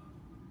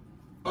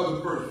of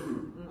the first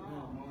fruit.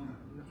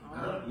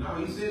 No,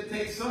 he said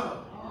take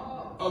some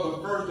of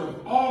the first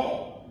of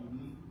all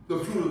the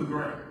fruit of the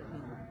ground.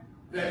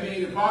 That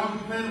means if all you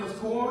planted was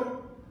corn,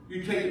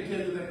 you take a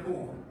tenth of that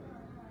corn.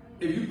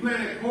 If you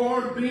planted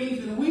corn, beans,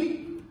 and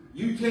wheat,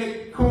 you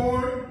take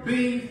corn,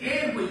 beans,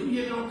 and wheat.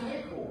 You don't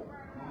take corn.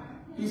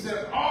 He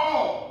said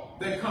all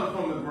that comes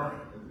from the ground.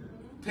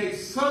 Take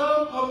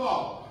some of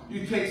all.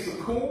 You take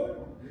some corn,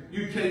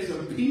 you take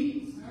some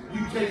peas,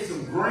 you take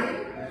some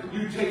grain,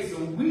 you take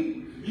some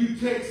wheat, you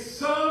take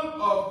some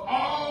of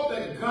all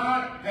that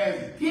God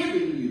has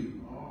given you.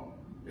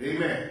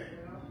 Amen.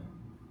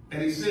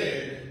 And he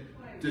said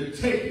to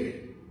take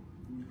it.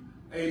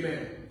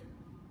 Amen.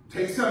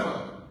 Take some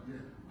of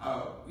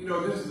it. You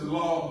know, this is the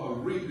law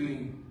of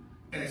reaping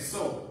and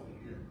sowing.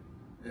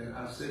 And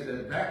I said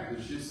that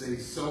backwards. It should say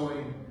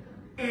sowing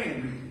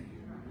and reaping.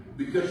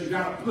 Because you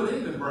got to put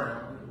in the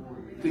ground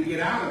to get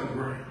out of the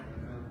ground.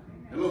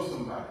 Hello,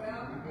 somebody.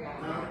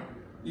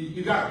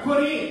 You got to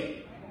put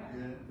in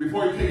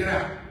before you take it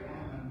out.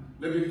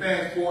 Let me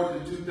fast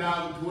forward to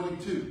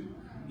 2022.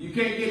 You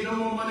can't get no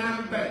more money out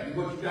of the bank than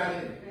what you got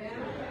in.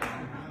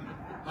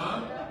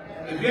 Huh?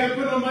 If you haven't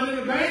put no money in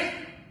the bank,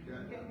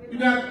 you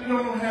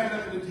don't have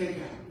nothing to take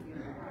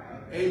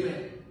out.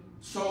 Amen.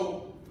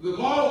 So the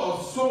law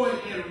of sowing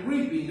and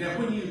reaping, that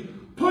when you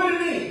put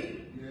it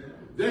in,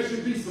 there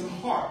should be some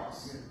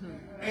harvest.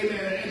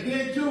 Amen. And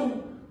then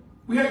too,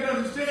 we have to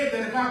understand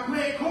that if I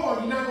plant corn,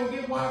 you're not going to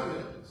get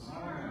watermelons.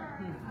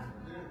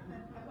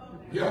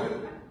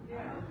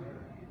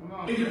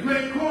 If you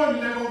plant corn,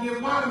 you're not going to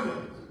get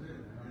watermelons.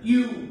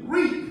 You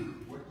reap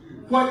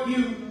what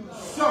you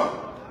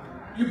sow.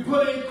 You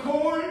put in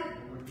corn,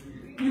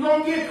 you're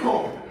going to get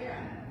corn.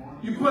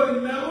 You put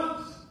in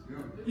melons,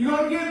 you're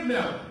going to get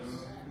melons.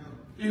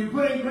 If you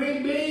put in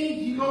green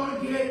beans, you're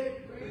going to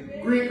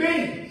get green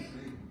beans.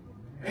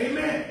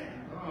 Amen.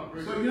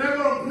 So you're not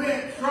going to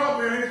plant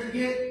strawberries to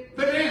get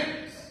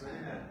bananas.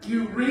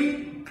 You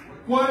reap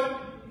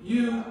what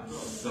you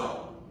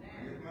sow.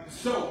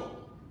 So,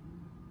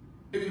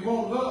 if you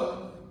want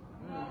love,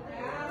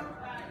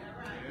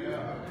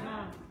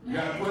 you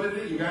got to put it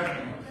in. You got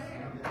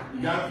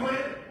to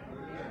plant it.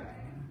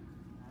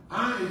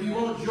 If you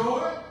want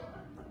joy,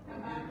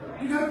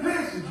 you got to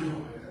plant some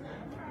joy.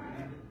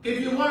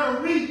 If you want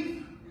to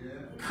reap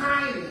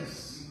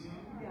kindness,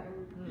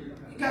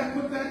 you got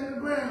to put that in the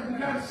ground. You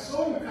got to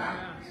sow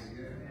kindness.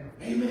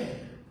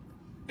 Amen.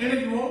 And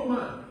if you want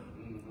money,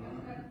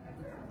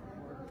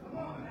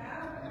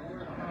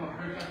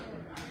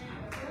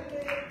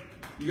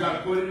 you got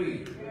to put it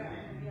in.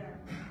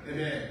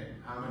 Amen.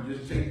 I'm going to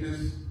just take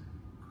this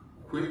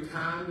quick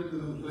time to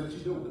let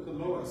you know what the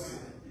Lord said.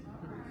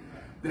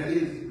 That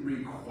is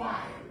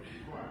required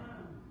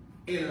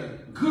in a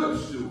good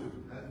steward,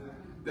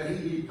 that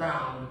he be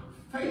found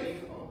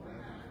faithful.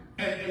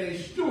 And a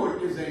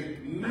steward is a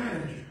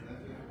manager.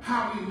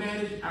 How we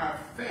manage our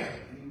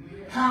family,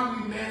 how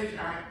we manage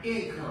our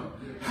income,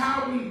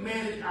 how we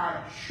manage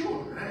our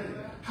children,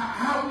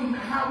 how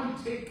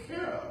we take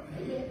care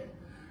of them.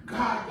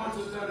 God wants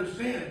us to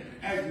understand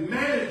as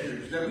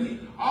managers that we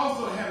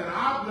also have an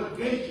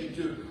obligation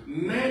to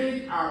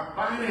manage our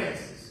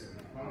finances.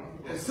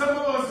 And some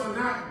of us are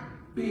not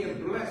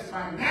being blessed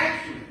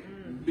financially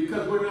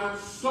because we're not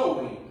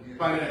sowing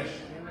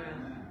financially.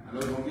 I know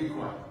it's going to get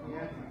quiet.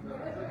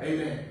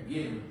 Amen.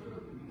 Again,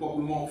 what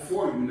we want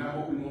for you, not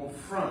what we want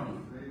from you.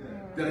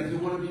 That if you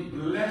want to be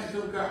blessed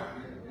of God,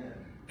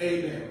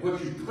 amen,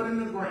 what you put in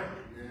the ground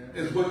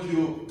is what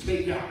you'll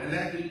take out. And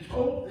as he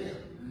told them,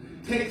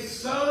 take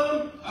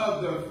some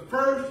of the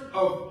first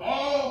of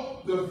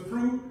all the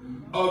fruit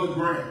of the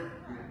ground.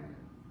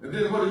 And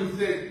then what he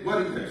said, what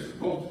are you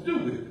supposed to do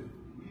with it?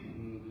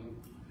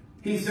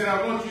 He said,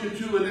 I want you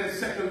to, in that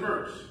second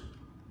verse,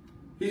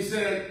 he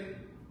said,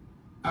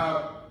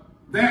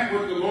 that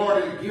what the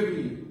Lord has given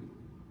you,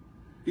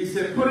 he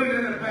said, put it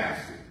in a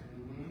basket,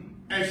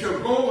 and shall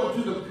go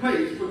unto the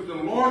place which the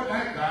Lord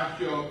thy God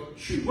shall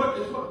choose.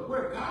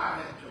 Where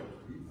God has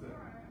chosen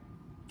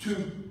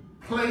to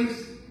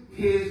place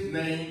his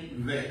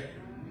name there.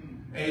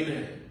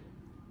 Amen.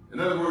 In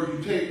other words,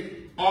 you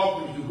take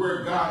offerings to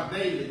where God's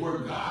name is, where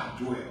God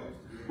dwells,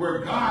 where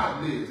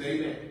God lives.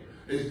 Amen.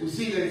 As we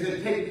see that he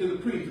said, take it to the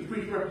priest. The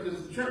priest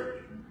represents the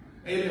church.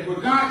 Amen.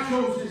 Where God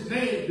chose his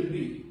name to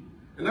be.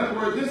 In other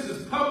words, this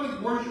is public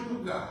worship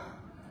of God.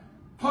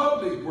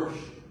 Public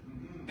worship.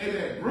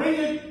 Amen. Bring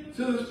it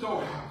to the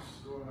storehouse.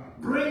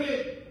 Bring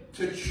it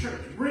to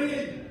church. Bring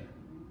it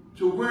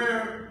to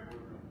where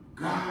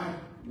God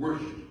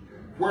worships,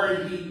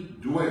 where he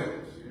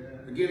dwells.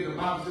 Again, the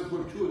Bible says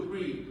where 2 or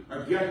 3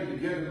 are gathered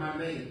together in my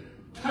name,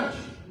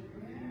 touching.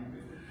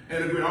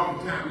 And agree, all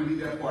the time we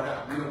leave that part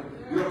out.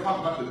 We don't talk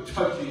about the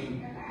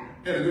touching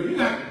and agree. You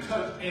got to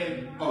touch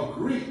and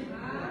agree.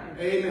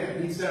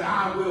 Amen. He said,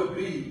 I will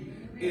be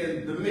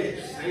in the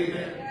midst.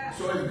 Amen.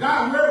 So if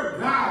God, wherever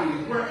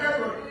God is,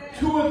 wherever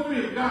 2 or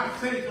 3 of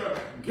God's saints are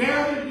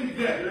gathered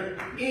together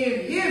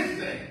in his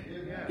name,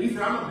 he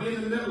said, I'm going to be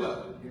in the middle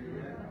of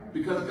it.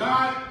 Because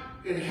God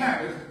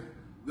inhabits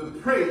the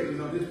praises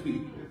of his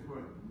people.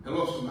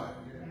 Hello, somebody.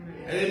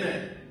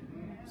 Amen.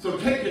 So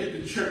take it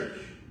to church.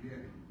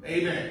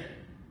 Amen.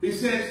 He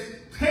says,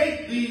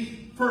 take these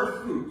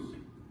first fruits.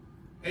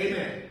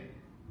 Amen.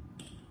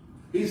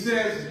 He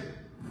says,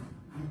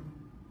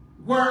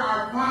 what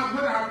our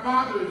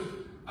fathers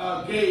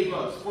gave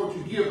us, or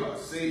to give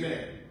us.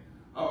 Amen.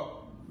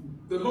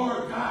 The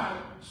Lord God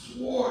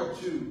swore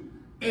to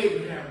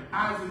Abraham,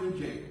 Isaac, and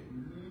Jacob,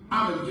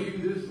 I'm going to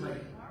give you this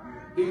land.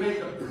 He made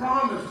a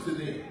promise to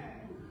them.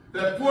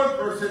 That 4th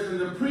verse says,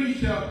 and the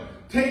priest shall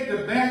take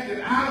the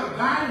basket out of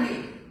thine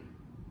hand.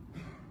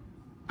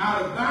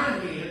 Out of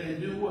thine hand,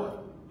 and do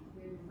what?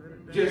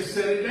 Just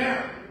set it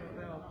down.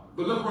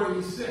 But look where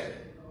he set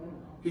it.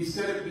 He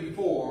set it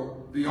before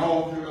the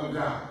altar of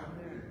God.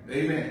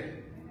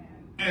 Amen.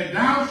 And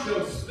thou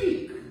shalt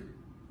speak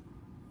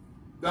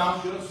thou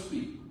shalt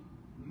speak.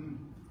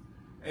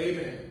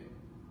 Amen.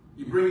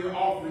 You bring your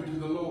offering to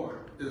the Lord.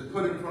 It's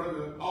put in front of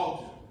the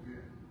altar.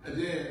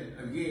 And then,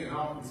 again, I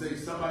often say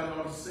somebody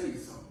ought to say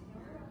something.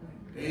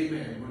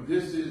 Amen. But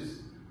this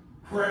is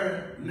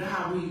where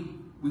now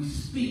we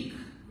speak.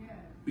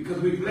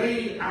 Because we've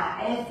laid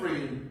our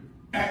offering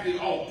at the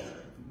altar.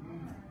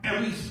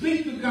 And we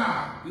speak to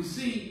God. We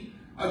see,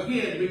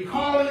 again,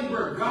 recalling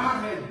where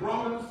God has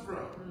brought us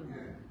from.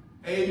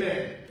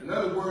 Amen. In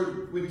other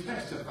words, we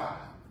testify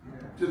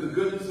to the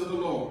goodness of the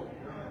Lord.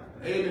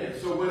 Amen.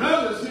 So when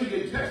others hear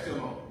your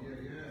testimony,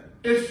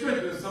 it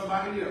strengthens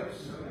somebody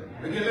else.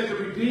 Again, let the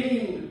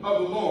redeemed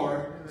of the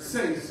Lord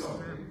say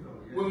so.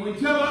 When we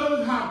tell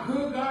others how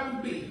good God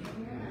can be,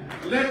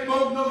 let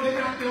folks know they're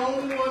not the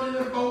only one in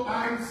the boat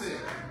by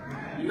themselves.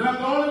 You're not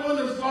the only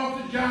one that's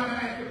lost a job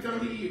after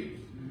 30 years.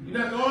 You're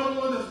not the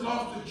only one that's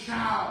lost a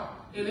child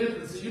in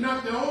infancy. You're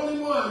not the only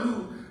one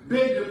who's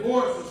been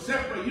divorced or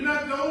separated. You're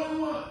not the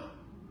only one.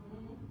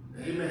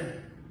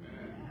 Amen.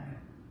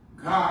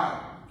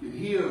 God can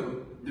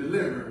heal,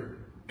 deliver,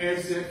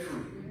 and set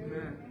free.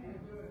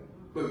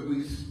 But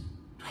we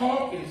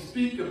talk and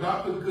speak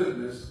about the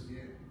goodness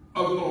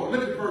of the Lord.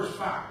 Look at verse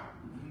 5.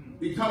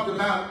 He talked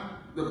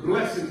about the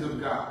blessings of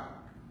God.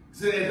 He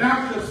said, and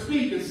thou shalt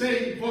speak and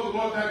say before the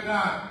Lord thy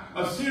God,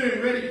 a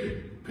Syrian ready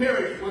to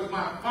perish was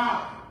my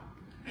father.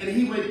 And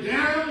he went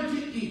down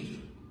into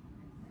Egypt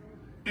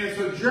and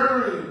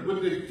sojourned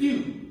with a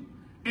few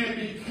and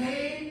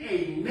became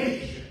a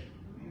nation,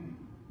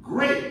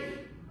 great,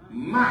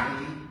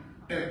 mighty,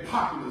 and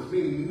populous,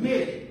 meaning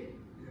many.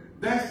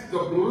 That's the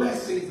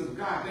blessings of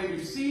God. They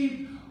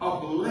received a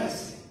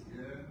blessing.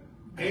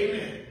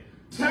 Amen.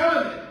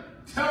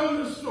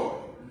 Telling the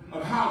story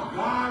of how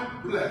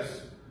God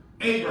blessed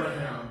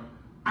Abraham,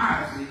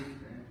 Isaac,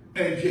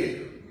 and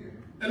Jacob.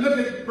 And look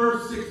at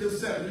verse 6 and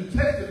 7. He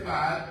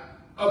testified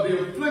of the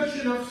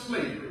affliction of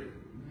slavery.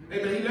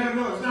 Amen. He let them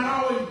know it's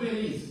not always been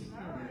easy.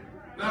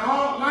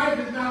 Life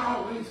is not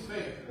always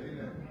fair.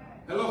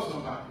 Hello,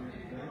 somebody.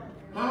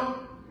 Huh?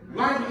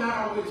 Life is not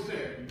always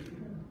fair.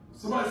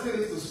 Somebody said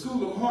it's the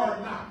school of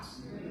hard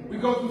knocks. We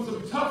go through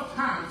some tough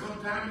times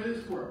sometimes in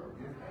this world.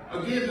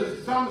 Again,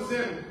 the psalmist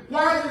said,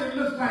 why does it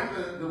look like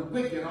the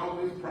wicked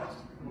always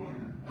prosper?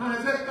 Huh?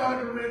 Has that thought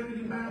ever read through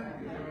your mind?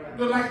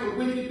 Look like the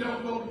wicked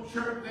don't go to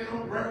church, they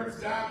don't reverence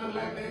God. Look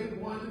like they're the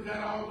ones that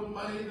got all the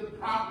money, the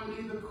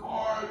property, the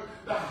cars,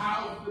 the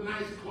house, the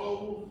nice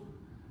clothes,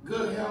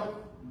 good health.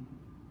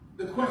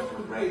 The question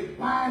was raised,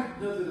 why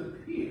does it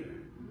appear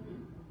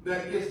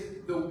that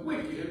it's the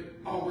wicked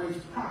always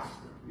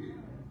prosper?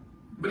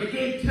 But he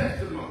gave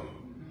testimony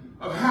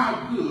of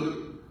how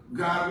good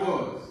God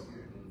was.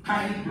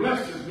 How he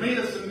blessed us, made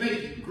us a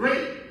nation,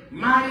 great,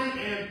 mighty,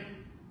 and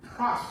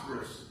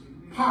prosperous,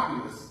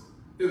 populous.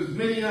 There was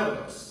many of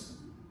us.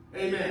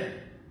 Amen.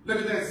 Look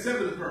at that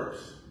 7th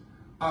verse.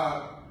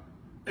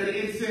 And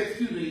it says,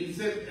 he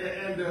said,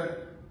 and the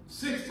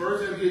 6th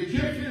verse, and the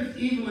Egyptians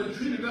evil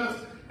entreated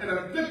us and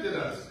afflicted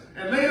us,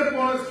 and laid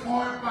upon us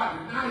hard body.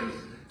 Now he's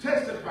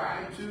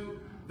testifying to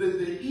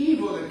the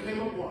evil that came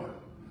upon them,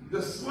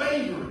 the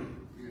slavery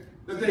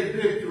that they've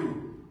been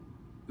through.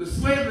 The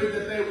slavery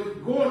that they were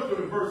going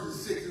through in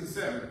verses 6 and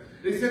 7.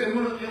 They said, and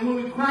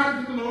when we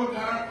cried to the Lord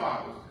God our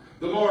fathers,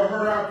 the Lord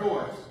heard our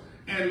voice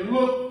and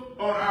looked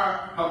on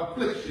our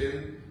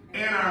affliction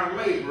and our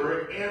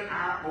labor and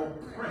our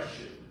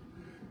oppression.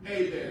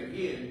 Amen.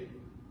 Again,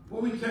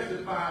 when we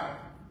testify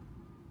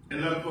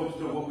and let folks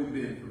know what we've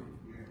been through,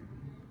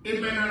 it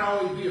may not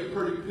always be a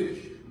pretty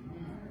picture.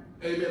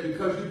 Amen.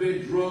 Because you've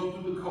been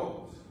drugged through the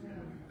coals.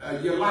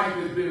 Your life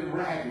has been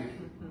ragged.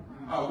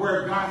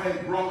 Where God has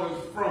brought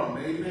us from.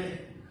 Amen.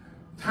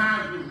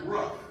 Times is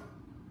rough.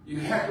 You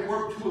have to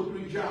work 2 or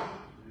 3 jobs.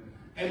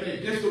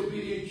 Amen.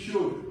 Disobedient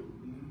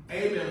children.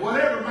 Amen.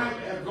 Whatever might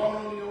have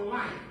gone on in your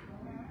life.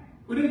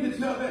 We need to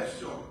tell that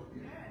story.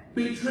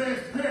 Be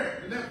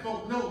transparent and let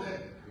folks know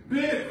that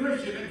being a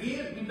Christian,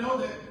 again, we know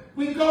that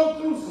we go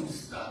through some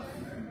stuff.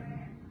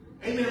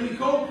 Amen. We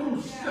go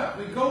through stuff.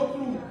 We go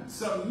through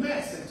some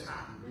mess at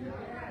times.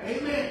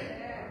 Amen.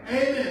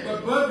 Amen.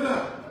 But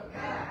God.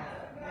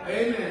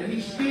 Amen.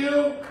 He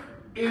still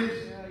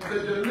is the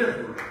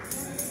deliverer.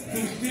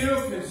 He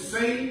still can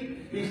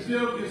save. He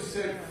still can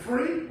set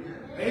free.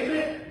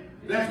 Amen.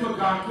 That's what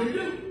God can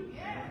do.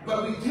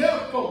 But we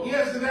tell folks,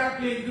 yes, it's not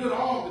being good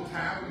all the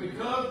time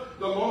because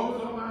the Lord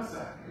was on my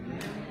side.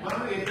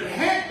 If it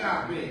had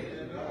not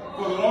been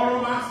for the Lord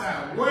on my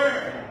side,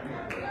 where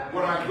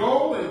would I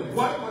go and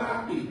what would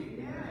I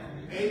be?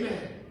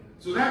 Amen.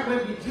 So that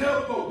way we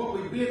tell folks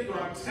what we've been through,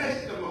 our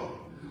testimony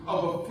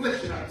of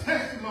affliction, our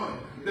testimony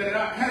that it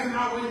hasn't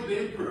always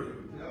been pretty.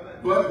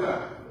 But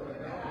God.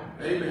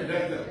 Amen.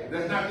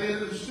 That's not the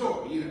end of the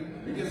story.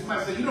 You get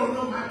somebody say, you don't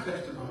know my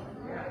testimony.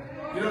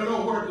 You don't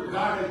know where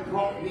God has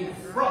brought me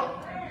from.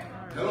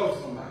 Hello,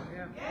 somebody.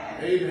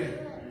 Amen.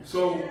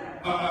 So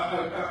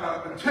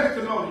a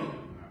testimony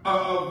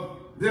of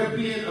them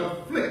being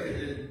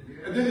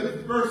afflicted. And then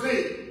in verse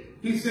 8,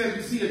 he said,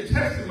 we see a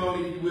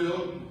testimony, if you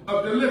will,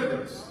 of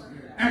deliverance.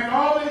 After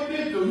all they've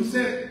been through, he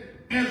said,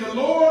 And the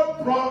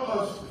Lord brought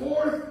us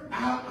forth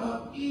out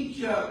of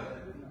Egypt.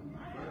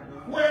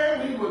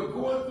 Where we were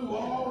going through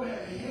all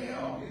that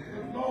hell,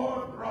 the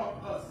Lord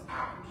brought us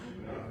out.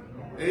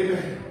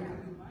 Amen.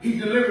 He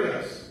delivered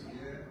us.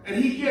 And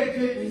he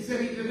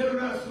said he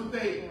delivered us with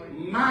a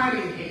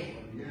mighty hand.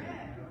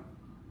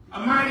 A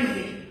mighty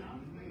hand.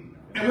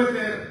 And with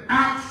an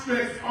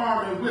outstretched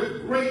arm, and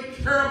with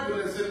great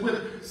turbulence, and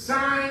with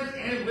signs,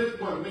 and with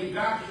what? I mean,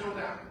 God showed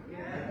out.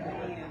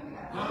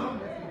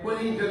 When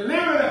he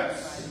delivered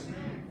us,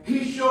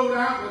 he showed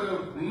out with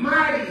a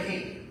mighty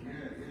hand.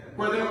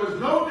 Where there was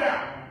no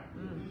doubt,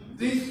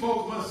 these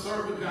folks must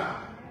serve a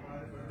God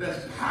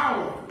that's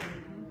powerful.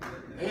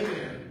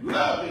 Amen.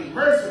 Loving,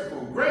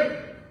 merciful, great.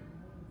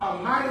 A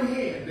mighty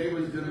hand. They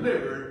was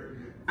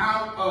delivered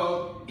out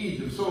of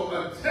Egypt. So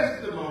a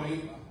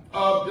testimony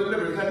of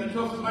deliverance. Have you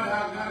told somebody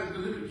how God has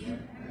delivered you?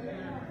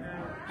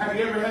 Have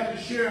you ever had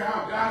to share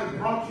how God has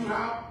brought you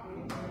out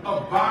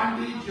of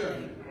bondage,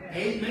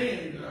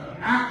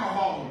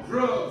 alcohol,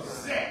 drugs,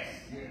 sex,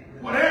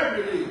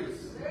 whatever it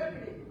is?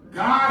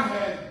 God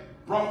has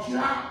brought you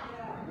out.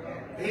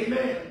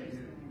 Amen.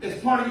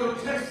 It's part of your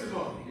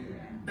testimony.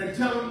 And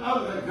telling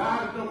others that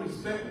God is no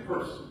respected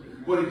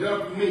person. What he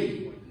done for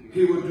me,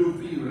 he will do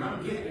for you. And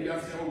I'm getting there. Y'all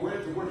say, well,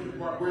 where's the worship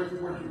part? Where's the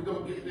worship? We're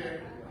going to get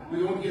there.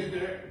 We're going to get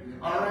there.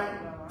 All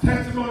right?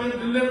 Testimony of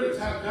deliverance.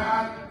 How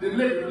God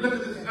delivered. Look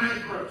at this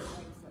 9th verse.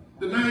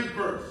 The 9th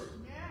verse.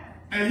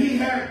 And he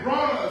had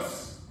brought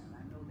us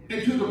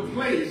into the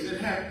place and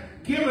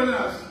had given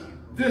us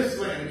this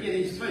land.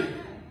 Again, he's saying,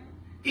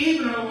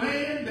 even a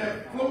land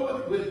that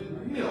floweth with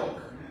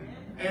milk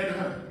and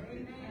honey.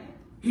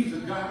 He's a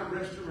God of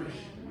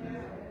restoration.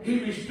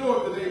 He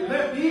restored that they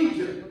left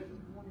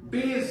Egypt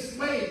being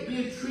slaves,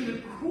 being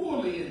treated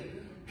cruelly and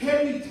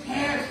heavy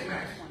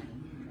taskmasters,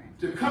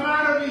 to come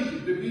out of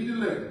Egypt to be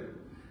delivered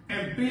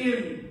and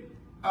being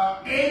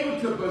able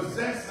to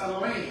possess a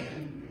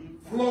land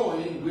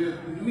flowing with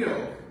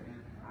milk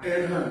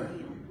and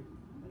honey.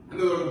 I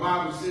know the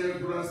Bible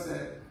says for us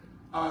that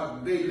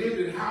they lived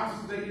in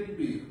houses they didn't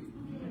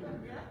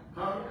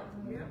build.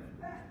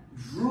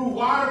 Drew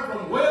water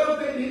from wells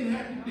they didn't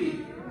have to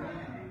dig.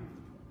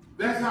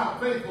 That's how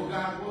faithful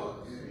God was.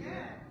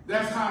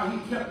 That's how he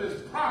kept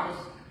his promise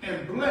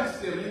and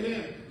blessed them.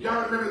 Amen.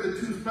 Y'all remember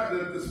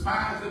the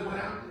spies that went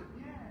out?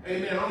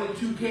 Amen. Only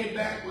 2 came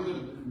back with a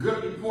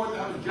good report.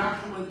 That was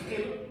Joshua and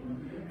Caleb.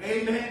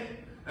 Amen.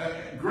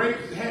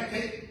 Grapes had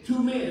to take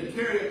 2 men to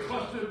carry a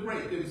cluster of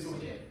grapes. They were so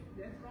heavy.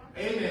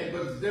 Amen.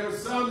 But there were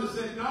some that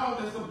said, no,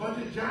 there's a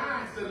bunch of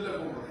giants that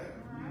live over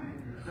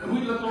there. And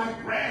we look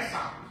like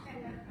grasshoppers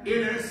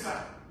in their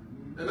sight.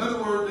 In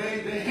other words,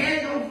 they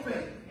had no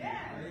faith.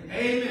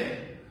 Amen.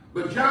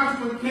 But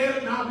Joshua and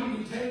Caleb, now we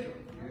can take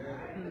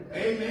them.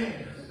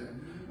 Amen.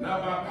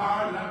 Not by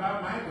power, not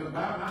by might, but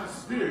by my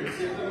spirit,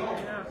 says the Lord.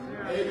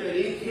 Amen.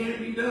 It can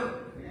be done.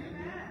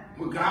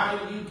 What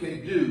God and you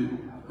can do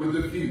with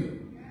the few.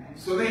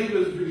 So they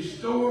was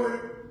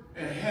restored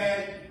and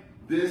had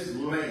this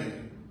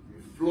land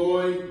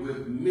flowing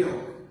with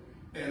milk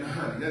and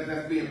honey.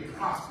 That's being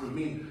prosperous. I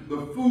mean,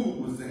 the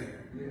food was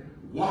there.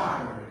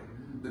 Water,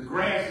 the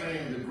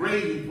grassland, the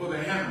grazing for the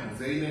animals.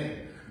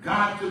 Amen.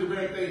 God took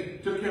care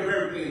of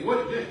everything. He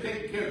wasn't just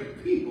taking care of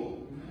the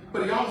people,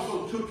 but he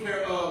also took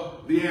care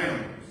of the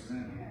animals.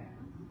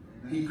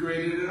 He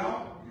created it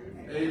all.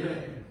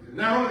 Amen.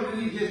 Not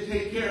only did he just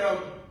take care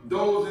of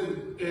those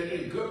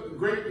in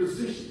great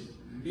positions,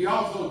 he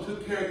also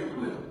took care of the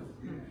widows.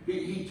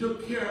 He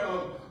took care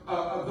of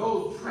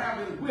those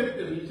traveling with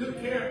them. He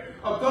took care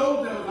of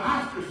those that were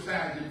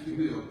ostracized, if you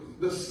will.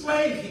 The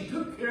slaves, he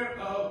took care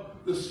of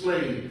the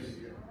slaves.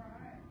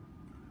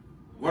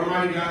 What a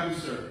mighty God we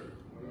serve.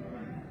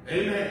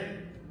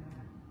 Amen.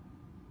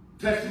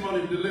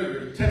 Testimony of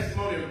deliverance,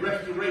 testimony of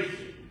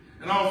restoration,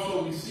 and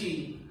also we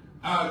see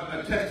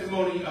a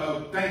testimony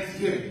of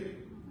thanksgiving.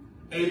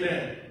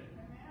 Amen.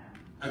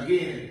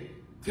 Again,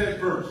 10th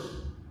verse.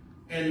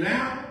 And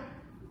now,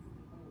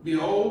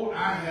 behold,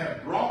 I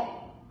have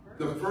brought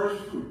the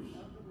first fruits.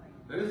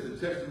 Now, this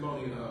is a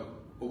testimony of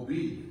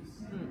obedience.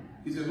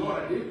 He said,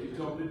 Lord, I did what you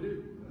told me to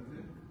do.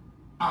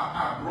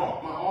 I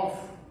brought my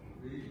offering.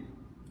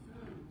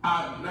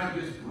 I not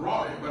just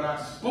brought it, but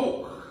I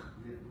spoke.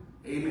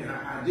 Amen.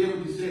 I did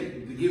what he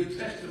said, to give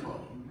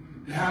testimony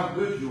to how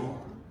good you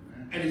are.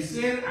 And he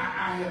said,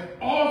 I have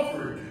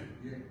offered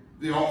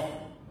the offering.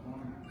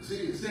 See,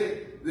 it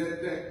said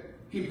that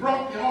he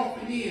brought the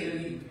offering in and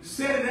he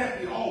set it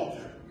at the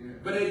altar,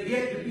 but it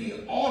yet to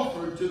be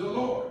offered to the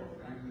Lord.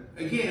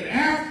 Again,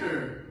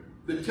 after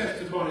the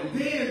testimony,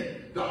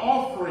 then the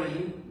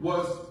offering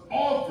was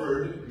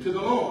offered to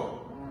the Lord.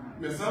 I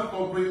mean, some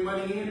folks bring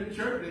money in the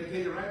church, they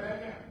take it right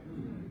back out.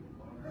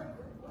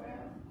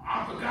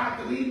 I forgot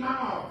to leave my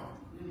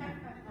offering.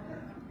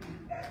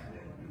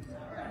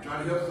 I'm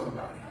trying to help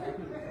somebody.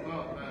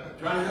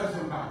 Trying to help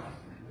somebody.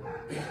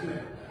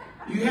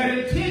 You had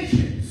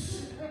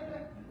intentions,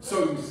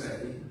 so you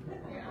say,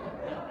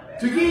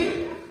 to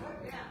give.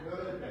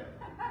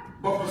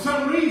 But for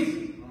some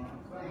reason,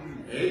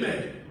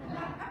 amen,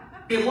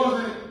 it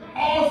wasn't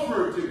all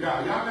offered to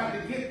God. Y'all got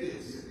to get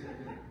this.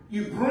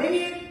 You bring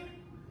it,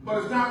 but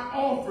it's not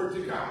offered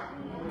to God.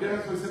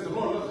 That's what it said. The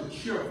Lord loves a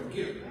cheerful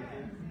giver.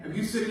 If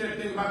you sit there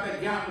and think about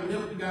that gallon of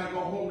milk you got to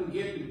go home and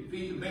get to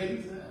feed the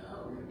babies,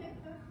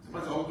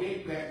 somebody said, okay,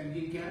 Pastor,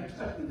 you can't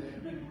touch me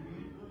there.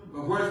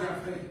 But where's our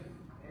faith?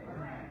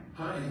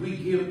 And we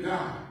give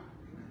God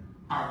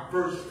our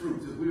first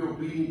fruits. If we're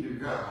obedient to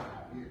God,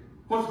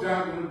 what's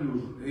God going to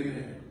do?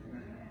 Amen.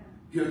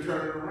 He'll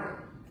turn it around.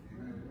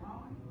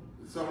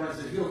 Somebody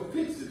said, he'll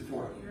fix it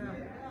for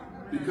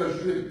you.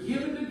 Because you have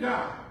given to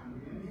God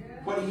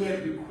what he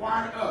has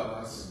required of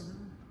us,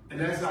 and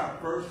that's our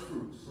first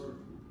fruits.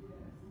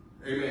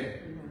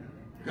 Amen.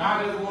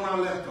 God doesn't want our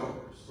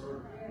leftovers.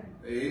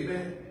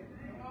 Amen.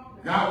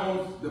 God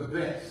wants the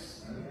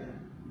best.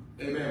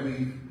 Amen.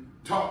 We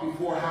talked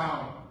before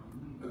how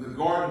the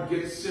Garden of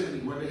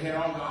Gethsemane, where they had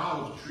all the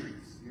olive trees.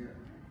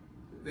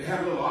 They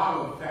had a little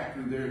olive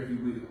factory there, if you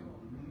will.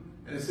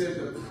 And it said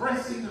the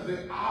pressing of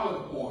the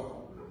olive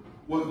oil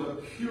was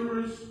the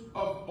purest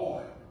of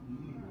oil.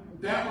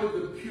 That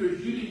was the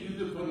purest. You didn't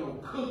use it for no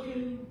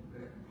cooking.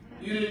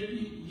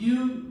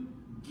 You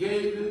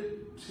gave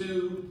it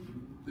to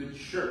the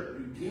church.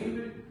 You gave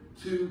it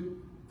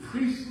to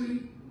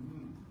priestly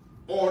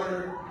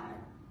order.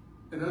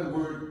 In other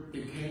words,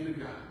 it came to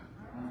God.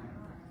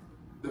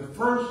 The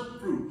first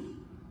fruits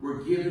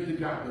were given to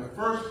God.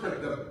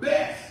 The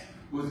best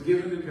was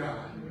given to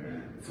God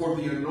for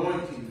the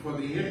anointing, for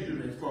the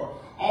instruments, for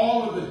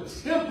all of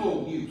the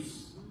temple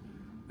use.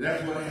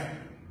 That's what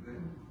happened.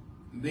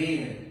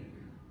 Then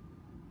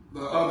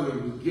the other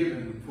was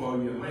given for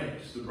your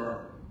lamps to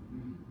burn,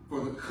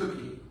 for the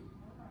cooking.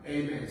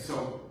 Amen.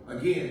 So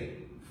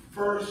again,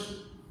 first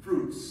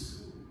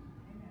fruits.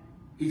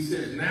 He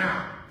says,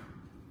 now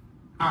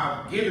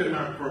I've given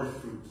my first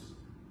fruits.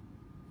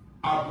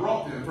 I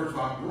brought them. First of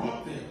all, I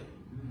brought them.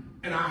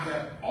 And I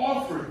have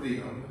offered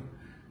them.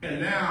 And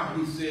now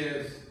he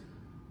says,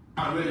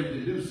 I'm ready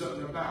to do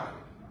something about it.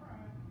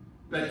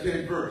 That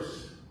 10th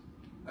verse.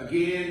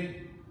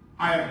 Again,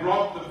 I have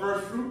brought the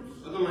first fruits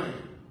of the land,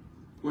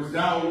 which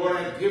thou, Lord,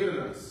 hast given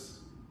us.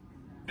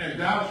 And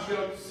thou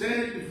shalt set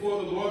it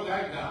before the Lord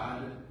thy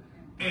God,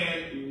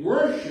 and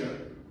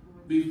worship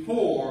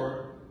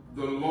before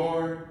the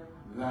Lord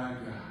thy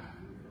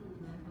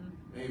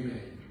God.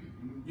 Amen.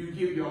 You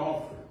give your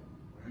offering.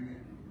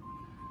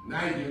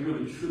 Now you can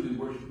really truly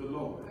worship the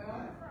Lord.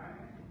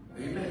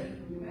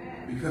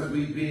 Amen. Because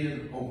we've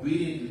been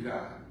obedient to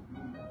God.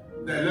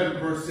 That 11th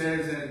verse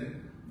says,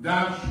 and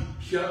thou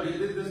shalt,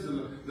 this is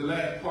the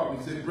last part.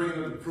 We said, bring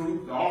of the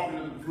fruit, the offering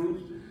of the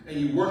fruits, and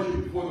you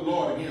worship before the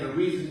Lord. Again, a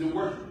reason to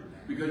worship.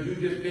 Because you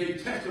just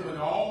gave testimony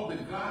to all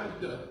that God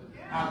has done.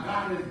 How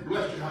God has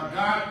blessed you. How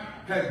God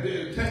has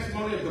been a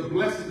testimony of the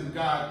blessings of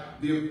God,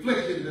 the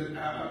affliction,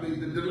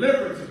 the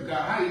deliverance of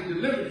God. How he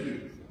delivered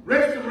you.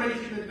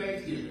 Restoration and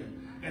thanksgiving.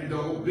 And the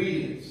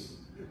obedience.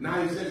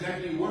 Now he says,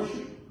 after you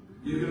worship,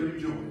 you're going to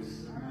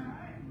rejoice.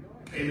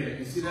 Amen.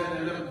 You see that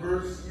in the 11th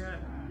verse?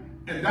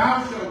 And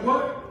thou shalt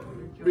what?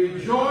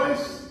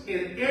 Rejoice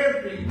in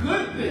every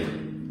good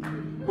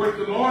thing which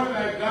the Lord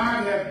thy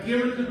God hath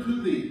given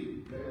unto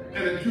thee,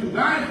 and unto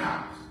thine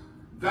house,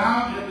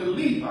 thou and the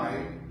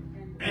Levite,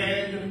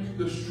 and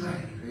the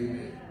stranger.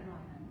 Amen.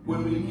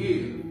 When we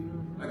give,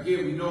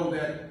 again, we know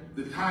that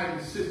the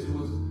tithing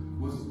system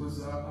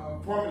was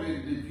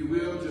formulated, if you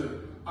will,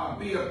 to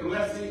be a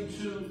blessing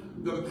to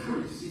the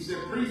priest. He said,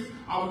 priest,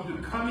 I want you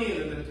to come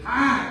in, and the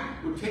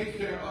tithe will take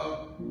care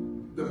of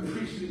the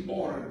priestly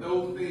order,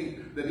 those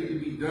things that need to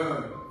be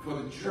done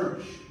for the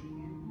church.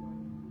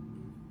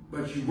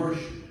 But you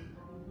worship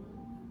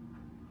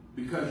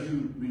because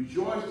you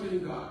rejoiced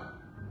in God,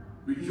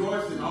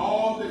 rejoiced in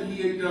all that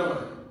he had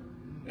done.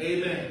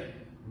 Amen.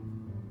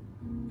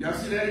 Y'all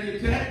see that in your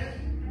text?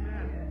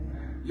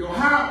 Your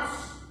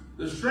house,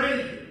 the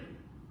stranger,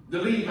 the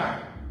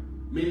Levite,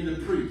 meaning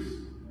the priest.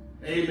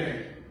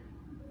 Amen.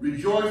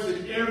 Rejoice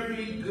in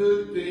every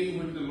good thing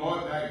which the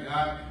Lord thy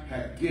God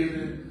hath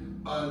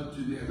given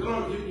unto them. The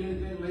Lord give you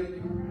anything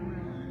lately?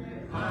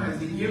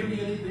 Has he given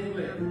you anything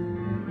lately?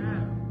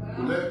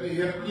 Well, let me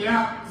help you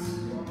out.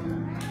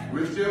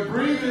 We're still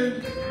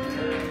breathing.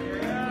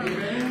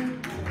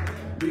 Amen.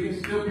 We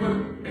can still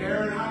put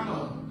air in our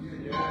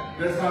lungs.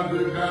 That's how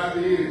good God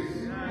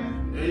is.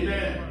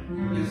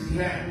 Amen. Yes, he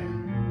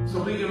has.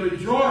 So we can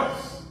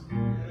rejoice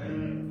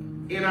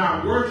in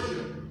our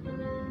worship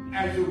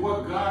as to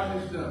what God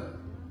has done.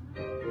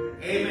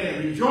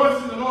 Amen.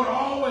 Rejoice in the Lord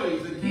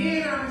always.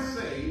 Again, I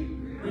say,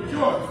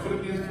 rejoice.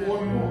 Philippians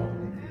 4:4.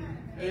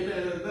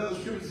 Amen. Another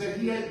scripture said,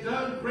 he has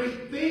done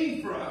great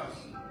things for us,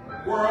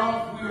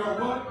 whereof we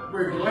are what?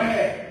 We're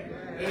glad.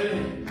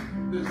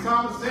 Amen. The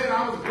psalmist said,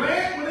 I was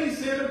glad when he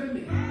said unto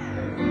me,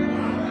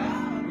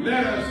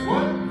 let us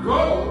what?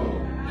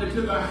 Go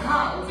into the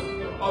house of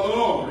the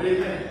Lord.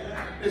 Amen.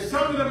 It's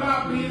something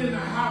about being in the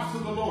house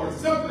of the Lord.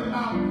 It's something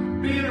about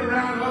being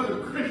around other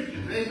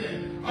Christians.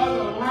 Amen.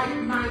 Other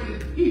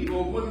like-minded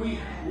people when we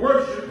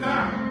worship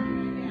God.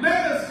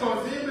 Let us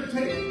go. It's an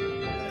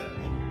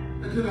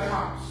invitation into the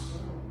house.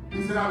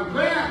 He said, I was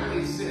glad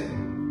when he said,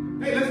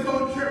 Hey, let's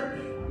go to church.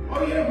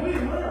 Oh yeah,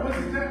 where? What's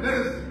the time? Let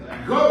us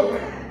go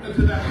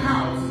into the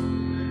house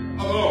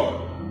of the Lord.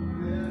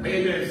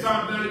 Amen.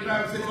 Psalm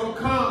 95 says, oh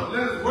come,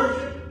 let us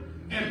worship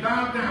and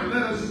bow down.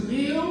 Let us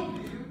kneel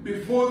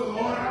before the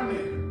Lord our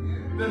Maker.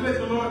 Then let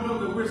the Lord know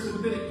that we're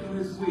submitted to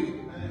his will.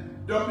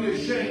 Don't be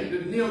ashamed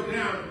to kneel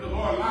down to the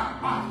Lord, lie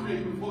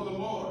prostrate before the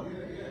Lord.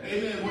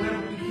 Amen.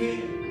 Whenever we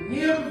can,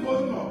 kneel before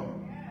the Lord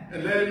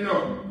and let him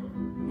know,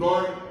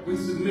 Lord, we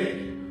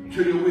submit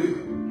to your will.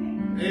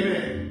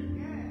 Amen.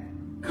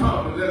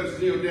 Come and let us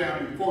kneel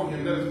down before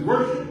him. Let us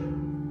worship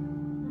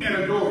and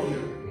adore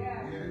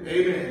him.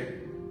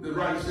 Amen. The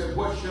writer said,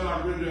 what shall I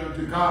render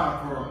unto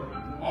God for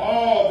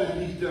all that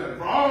he's done,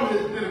 for all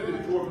his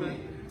benefits toward me?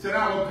 He said,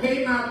 I will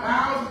pay my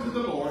vows unto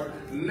the Lord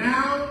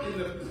now in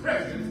the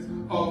presence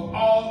of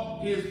all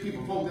his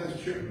people. Folks,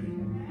 that's church.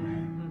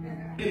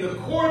 In the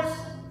courts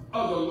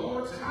of the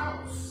Lord's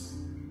house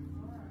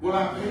will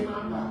I pay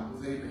my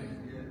vows.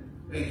 Amen.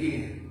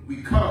 Again, we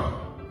come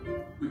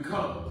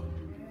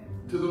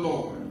to the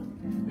Lord.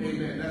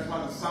 Amen. That's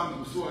why the psalmist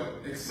was so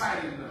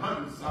excited in the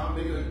 100th Psalm.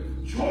 Make a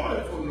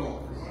joyful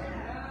noise.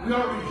 We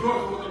ought to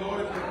rejoice with the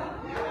Lord again.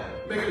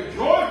 Make a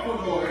joyful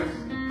noise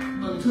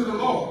unto the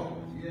Lord,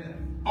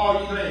 all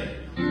ye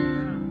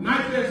lands.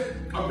 Not just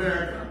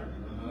America,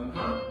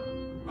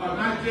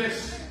 not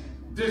just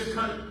this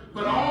country,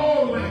 but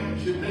all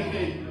lands should make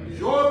a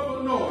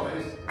joyful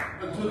noise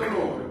unto the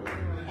Lord,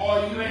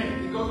 all ye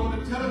lands. He goes on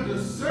to tell us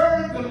to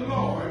serve the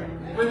Lord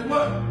with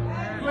what?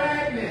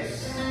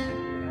 Gladness.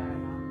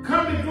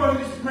 Come before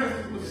his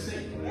presence with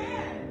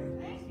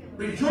singing.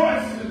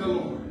 Rejoice in the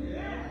Lord.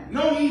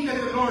 Know ye that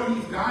the Lord,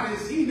 he's God,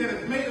 is he that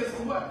has made us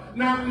for what?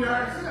 Now we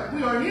are ourselves.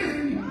 We are his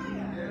people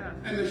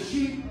and the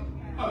sheep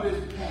of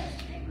his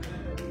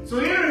pasture. So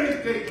enter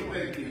his gates with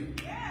thanksgiving,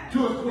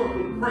 to his court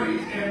with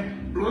praise,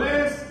 and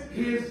bless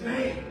his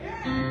name.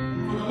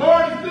 For the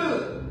Lord is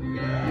good.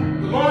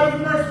 The Lord is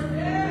merciful.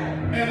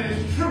 And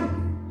his truth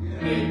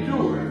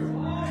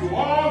endures to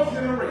all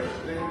generations.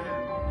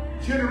 Amen.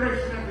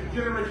 Generation after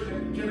generation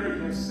after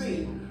generation has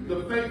seen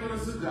the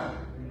faithfulness of God.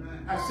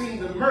 I've seen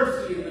the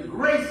mercy and the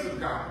grace of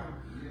God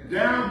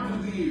down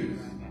through the years.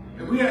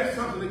 And we have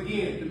something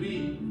again to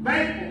be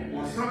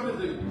thankful for, something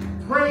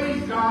to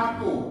praise God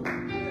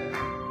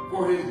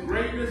for his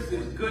greatness,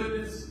 his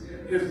goodness,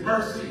 his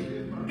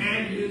mercy,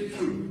 and his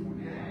truth.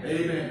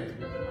 Amen.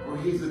 For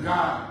he's a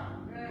God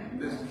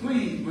that's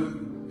pleased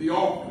with the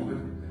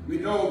offering. We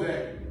know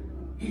that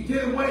he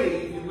did away,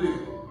 if you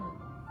will,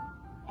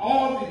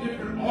 all the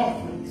different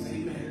offerings,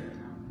 amen,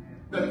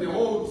 that the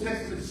Old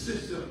Testament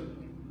system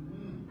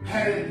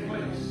had in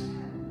place.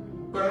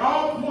 But it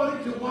all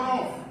pointed to one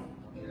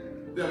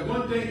offering. That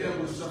one day that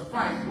would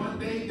suffice, one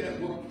day that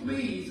would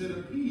please and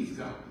appease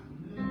God.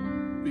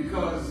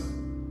 Because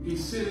he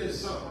sent his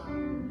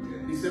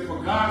son. He said,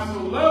 for God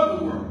so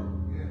loved the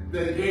world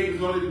that he gave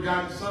his only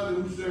begotten Son,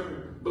 that whosoever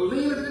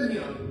believeth in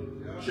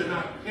him shall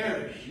not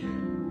perish,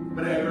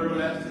 but have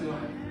everlasting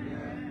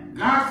life.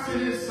 God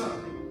sent his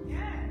son.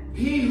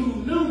 He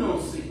who knew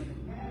no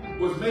sin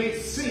was made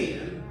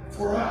sin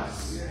for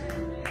us.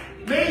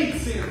 Made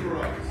sin for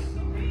us.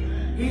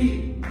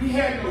 He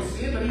had no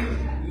sin, but he was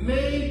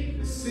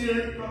made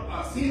sin for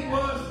us. He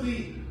was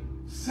the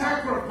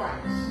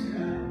sacrifice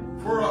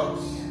for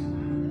us.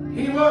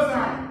 He was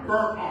our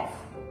burnt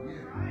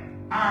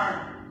offering,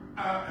 our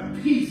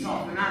peace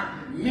offering,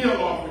 our meal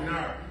offering,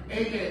 our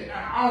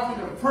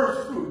offering of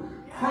first fruit.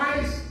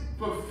 Christ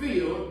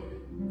fulfilled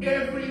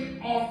every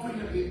offering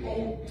of the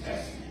Old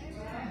Testament.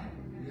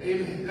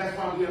 Amen. That's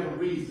why we have a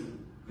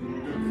reason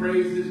to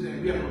praise his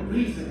name. We have a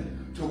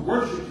reason to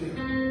worship him.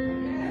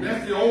 And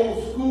that's the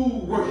old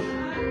school worship,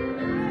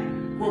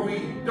 where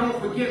we don't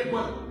forget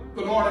what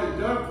the Lord has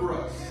done for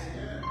us.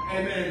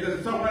 Amen. The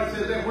songwriter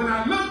says that when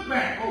I look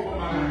back over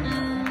my life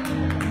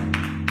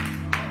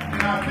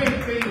and I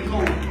think things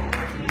over,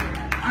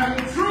 I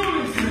can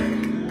truly say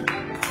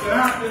that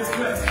I've been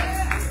blessed.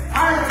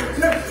 I have a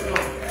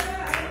testimony.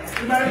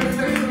 Anybody have a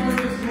testimony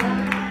this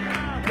morning?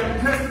 You have a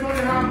testimony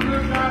how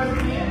good God has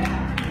been.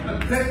 A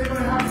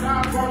testimony how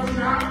God brought you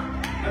out.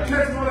 A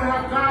testimony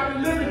how God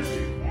delivered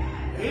you.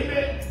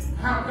 Amen.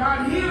 How God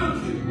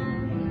healed you.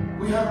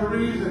 We have a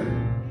reason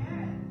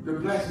to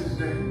bless his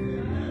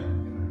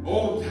name.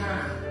 Old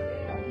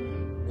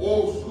time,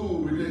 old school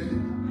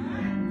religion.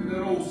 And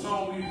that old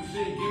song we used to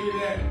sing, give me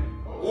that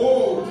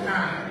old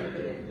time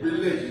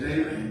religion.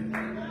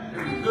 Amen. It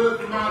was good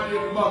for my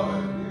dear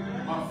mother,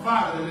 my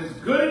father, and it's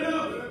good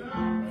enough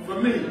for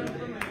me.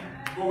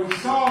 For we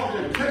saw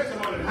their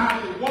testimony and how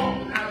they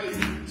walked and how they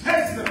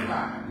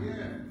testified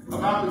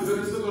about the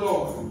goodness of the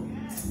Lord.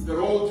 The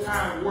old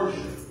time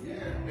worship.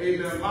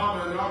 Amen.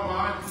 Mama and all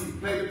my aunties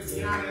played the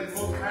piano at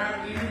most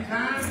times, even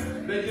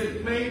time. They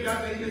just played the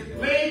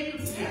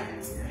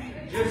piano.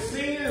 Just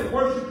singing and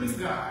worshiping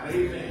God.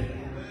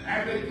 Amen.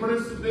 After they put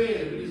us to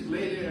bed, we just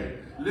lay there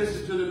and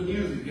listen to the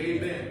music.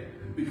 Amen.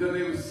 Because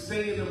they were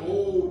singing them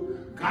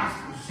old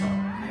gospel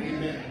songs.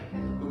 Amen.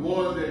 The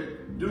ones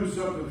that do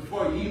something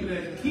for you, even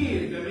as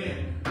kids.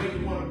 Amen. Make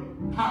you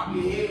want to pop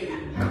your head.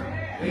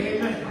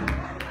 Amen.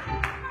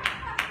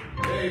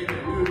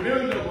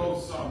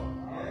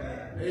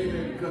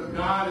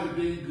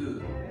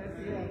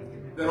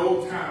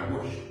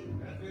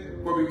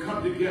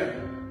 come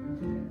together,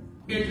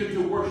 enter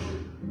to worship,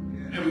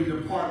 and we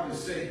depart the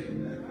same.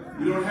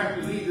 We don't have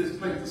to leave this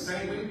place the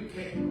same way we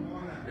came.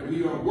 And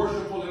we are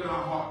worshipful in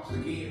our hearts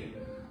again.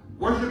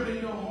 Worship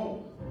in your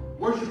home.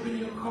 Worship in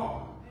your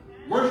car.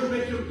 Worship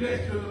at your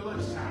desk during the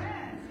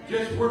lunchtime.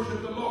 Just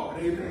worship the Lord.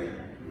 Amen.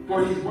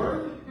 For he's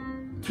worthy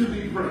to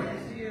be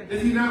praised.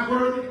 Is he not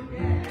worthy?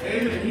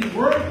 Amen. He's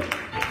worthy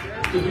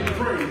to be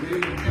praised.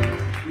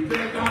 Amen. We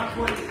thank God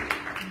for you.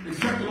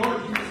 Accept the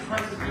Lord Jesus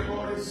Christ as your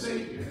Lord and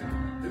Savior.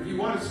 If you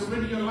want to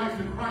surrender your life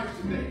to Christ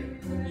today,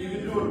 you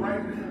can do it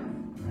right now.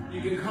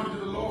 You can come to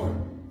the Lord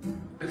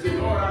and say,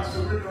 Lord, I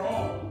surrender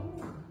all.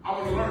 I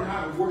want to learn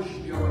how to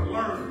worship you. I want to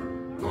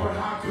learn, Lord,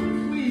 how to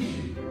please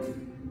you.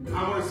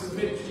 I want to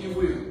submit to your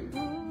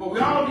will. But we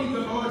all need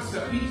the Lord's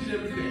help each and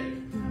every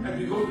day as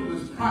we go through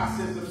this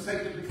process of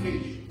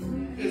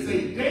sanctification. It's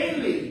a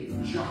daily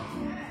job.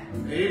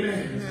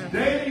 Amen. It's a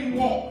daily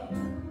walk.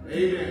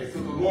 Amen. So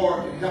the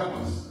Lord can help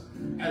us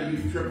as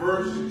we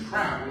traverse and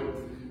travel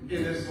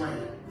in this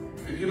land.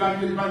 If you'd like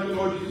to invite the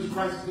Lord Jesus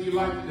Christ into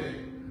your life today,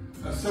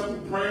 a simple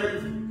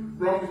prayer,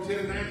 Romans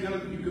 10:9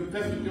 tells you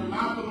confess with your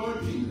mouth the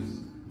Lord Jesus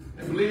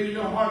and believe in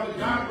your heart that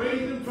God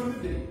raised him from the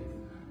dead,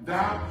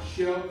 thou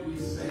shalt be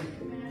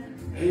saved.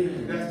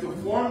 Amen. That's the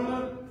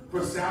formula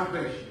for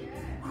salvation.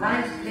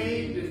 Christ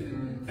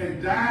came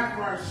and died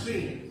for our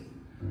sins,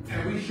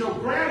 and we show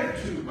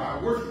gratitude by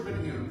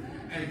worshiping him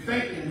and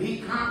thanking him.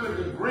 He conquered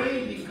the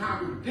grave, he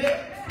conquered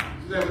death,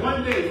 so that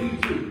one day we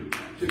too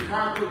should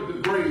conquer the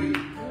grave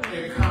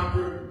and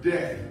conquer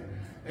death.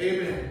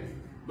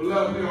 Amen.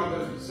 Beloved, we are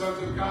the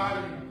sons of God,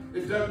 and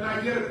it does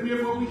not yet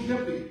appear what we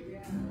shall be.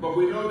 But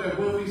we know that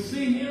when we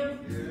see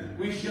him,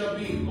 we shall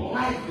be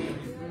like him,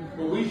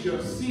 for we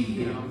shall see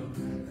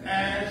him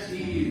as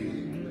he is.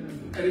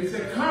 And he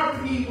said,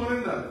 comfort ye one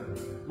another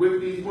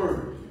with these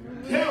words.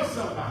 Tell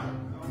somebody,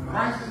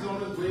 Christ is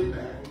on his way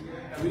back.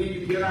 And we need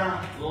to get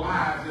our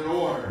lives in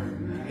order.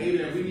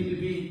 Amen. We need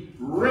to be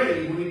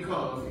ready when he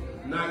comes.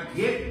 Not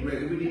get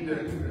ready. We need to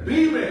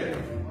be ready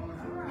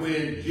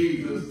when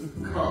Jesus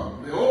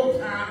comes. The old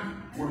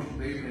time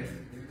worship. Amen.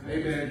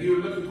 Amen. If you're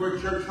looking for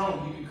a church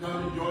home, you can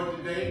come and join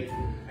today.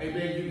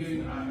 Amen.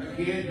 You can,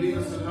 again, leave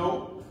us a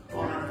note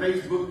on our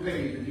Facebook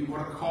page if you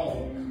want to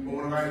call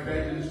one of our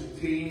evangelist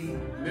team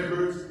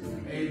members.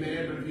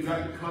 Amen. But if you'd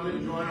like to come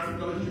and join our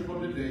fellowship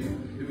on today,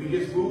 if you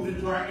just moved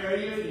into our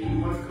area and you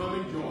want to come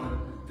and join,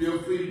 feel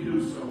free to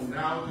do so.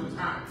 Now is the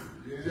time.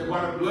 That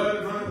while the blood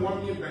is running warm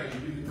in your veins,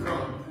 you can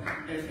come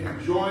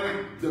and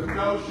join the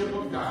fellowship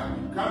of God.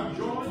 You come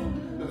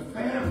join the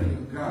family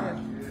of God.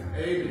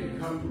 Amen.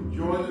 Come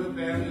join the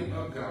family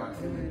of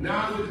God.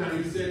 Now is the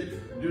time. He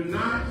said, do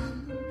not,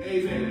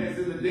 amen, as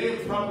in the day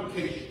of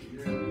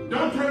provocation.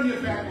 Don't turn your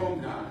back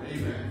on God.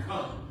 Amen.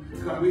 Come.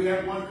 Come. We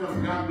have one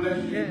come. God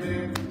bless you.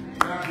 Amen.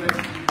 God bless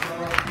you.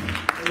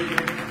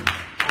 Amen.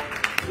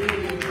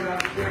 Amen.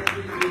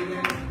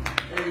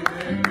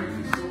 Amen. Thank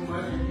you so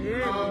much.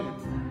 Come.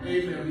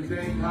 Amen. We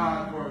thank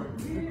God for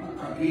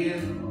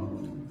again.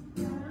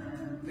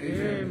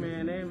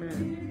 Amen.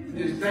 Amen.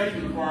 Just thank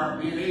you for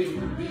being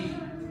able to be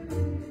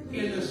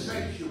in the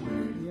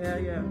sanctuary.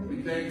 Yeah.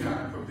 We thank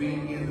God for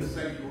being in the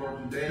sanctuary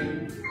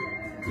today.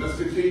 Let's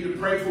continue to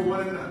pray for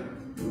one another.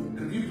 And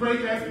if you pray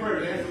that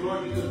prayer, ask the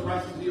Lord Jesus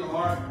Christ into your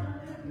heart.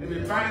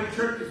 Amen. Find a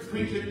church that's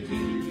preaching and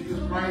teaching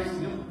Jesus Christ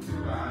and him to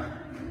God.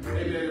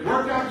 Amen.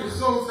 Work out your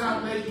soul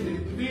salvation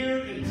in fear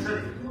and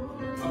trembling.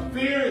 A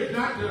fear is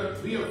not to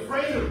be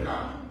afraid of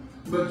God,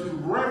 but to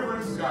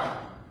reverence God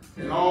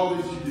in all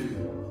that you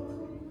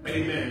do.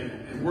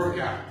 Amen. And work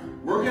out.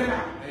 Work it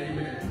out.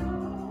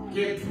 Amen.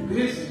 Get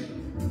busy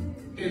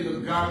in the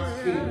God's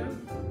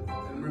kingdom.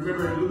 And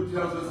remember, Luke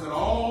tells us that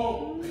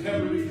all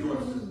heaven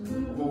rejoices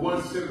over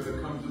one sinner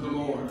that comes to the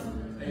Lord.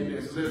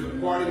 Amen. So there's a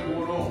party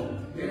going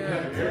on in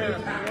heaven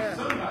every time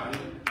somebody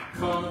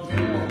comes to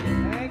the Lord.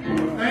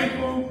 We're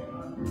thankful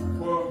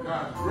for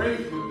God's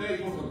grace. We're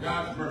thankful for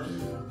God's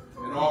mercy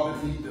and all that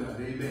he's done.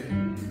 Amen.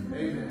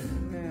 Amen.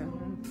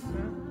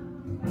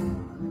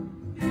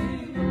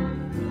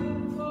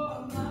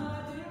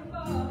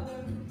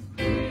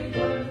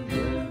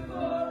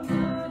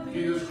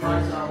 Jesus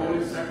Christ, our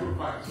holy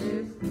sacrifice,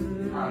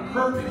 our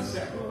perfect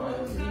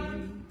sacrifice.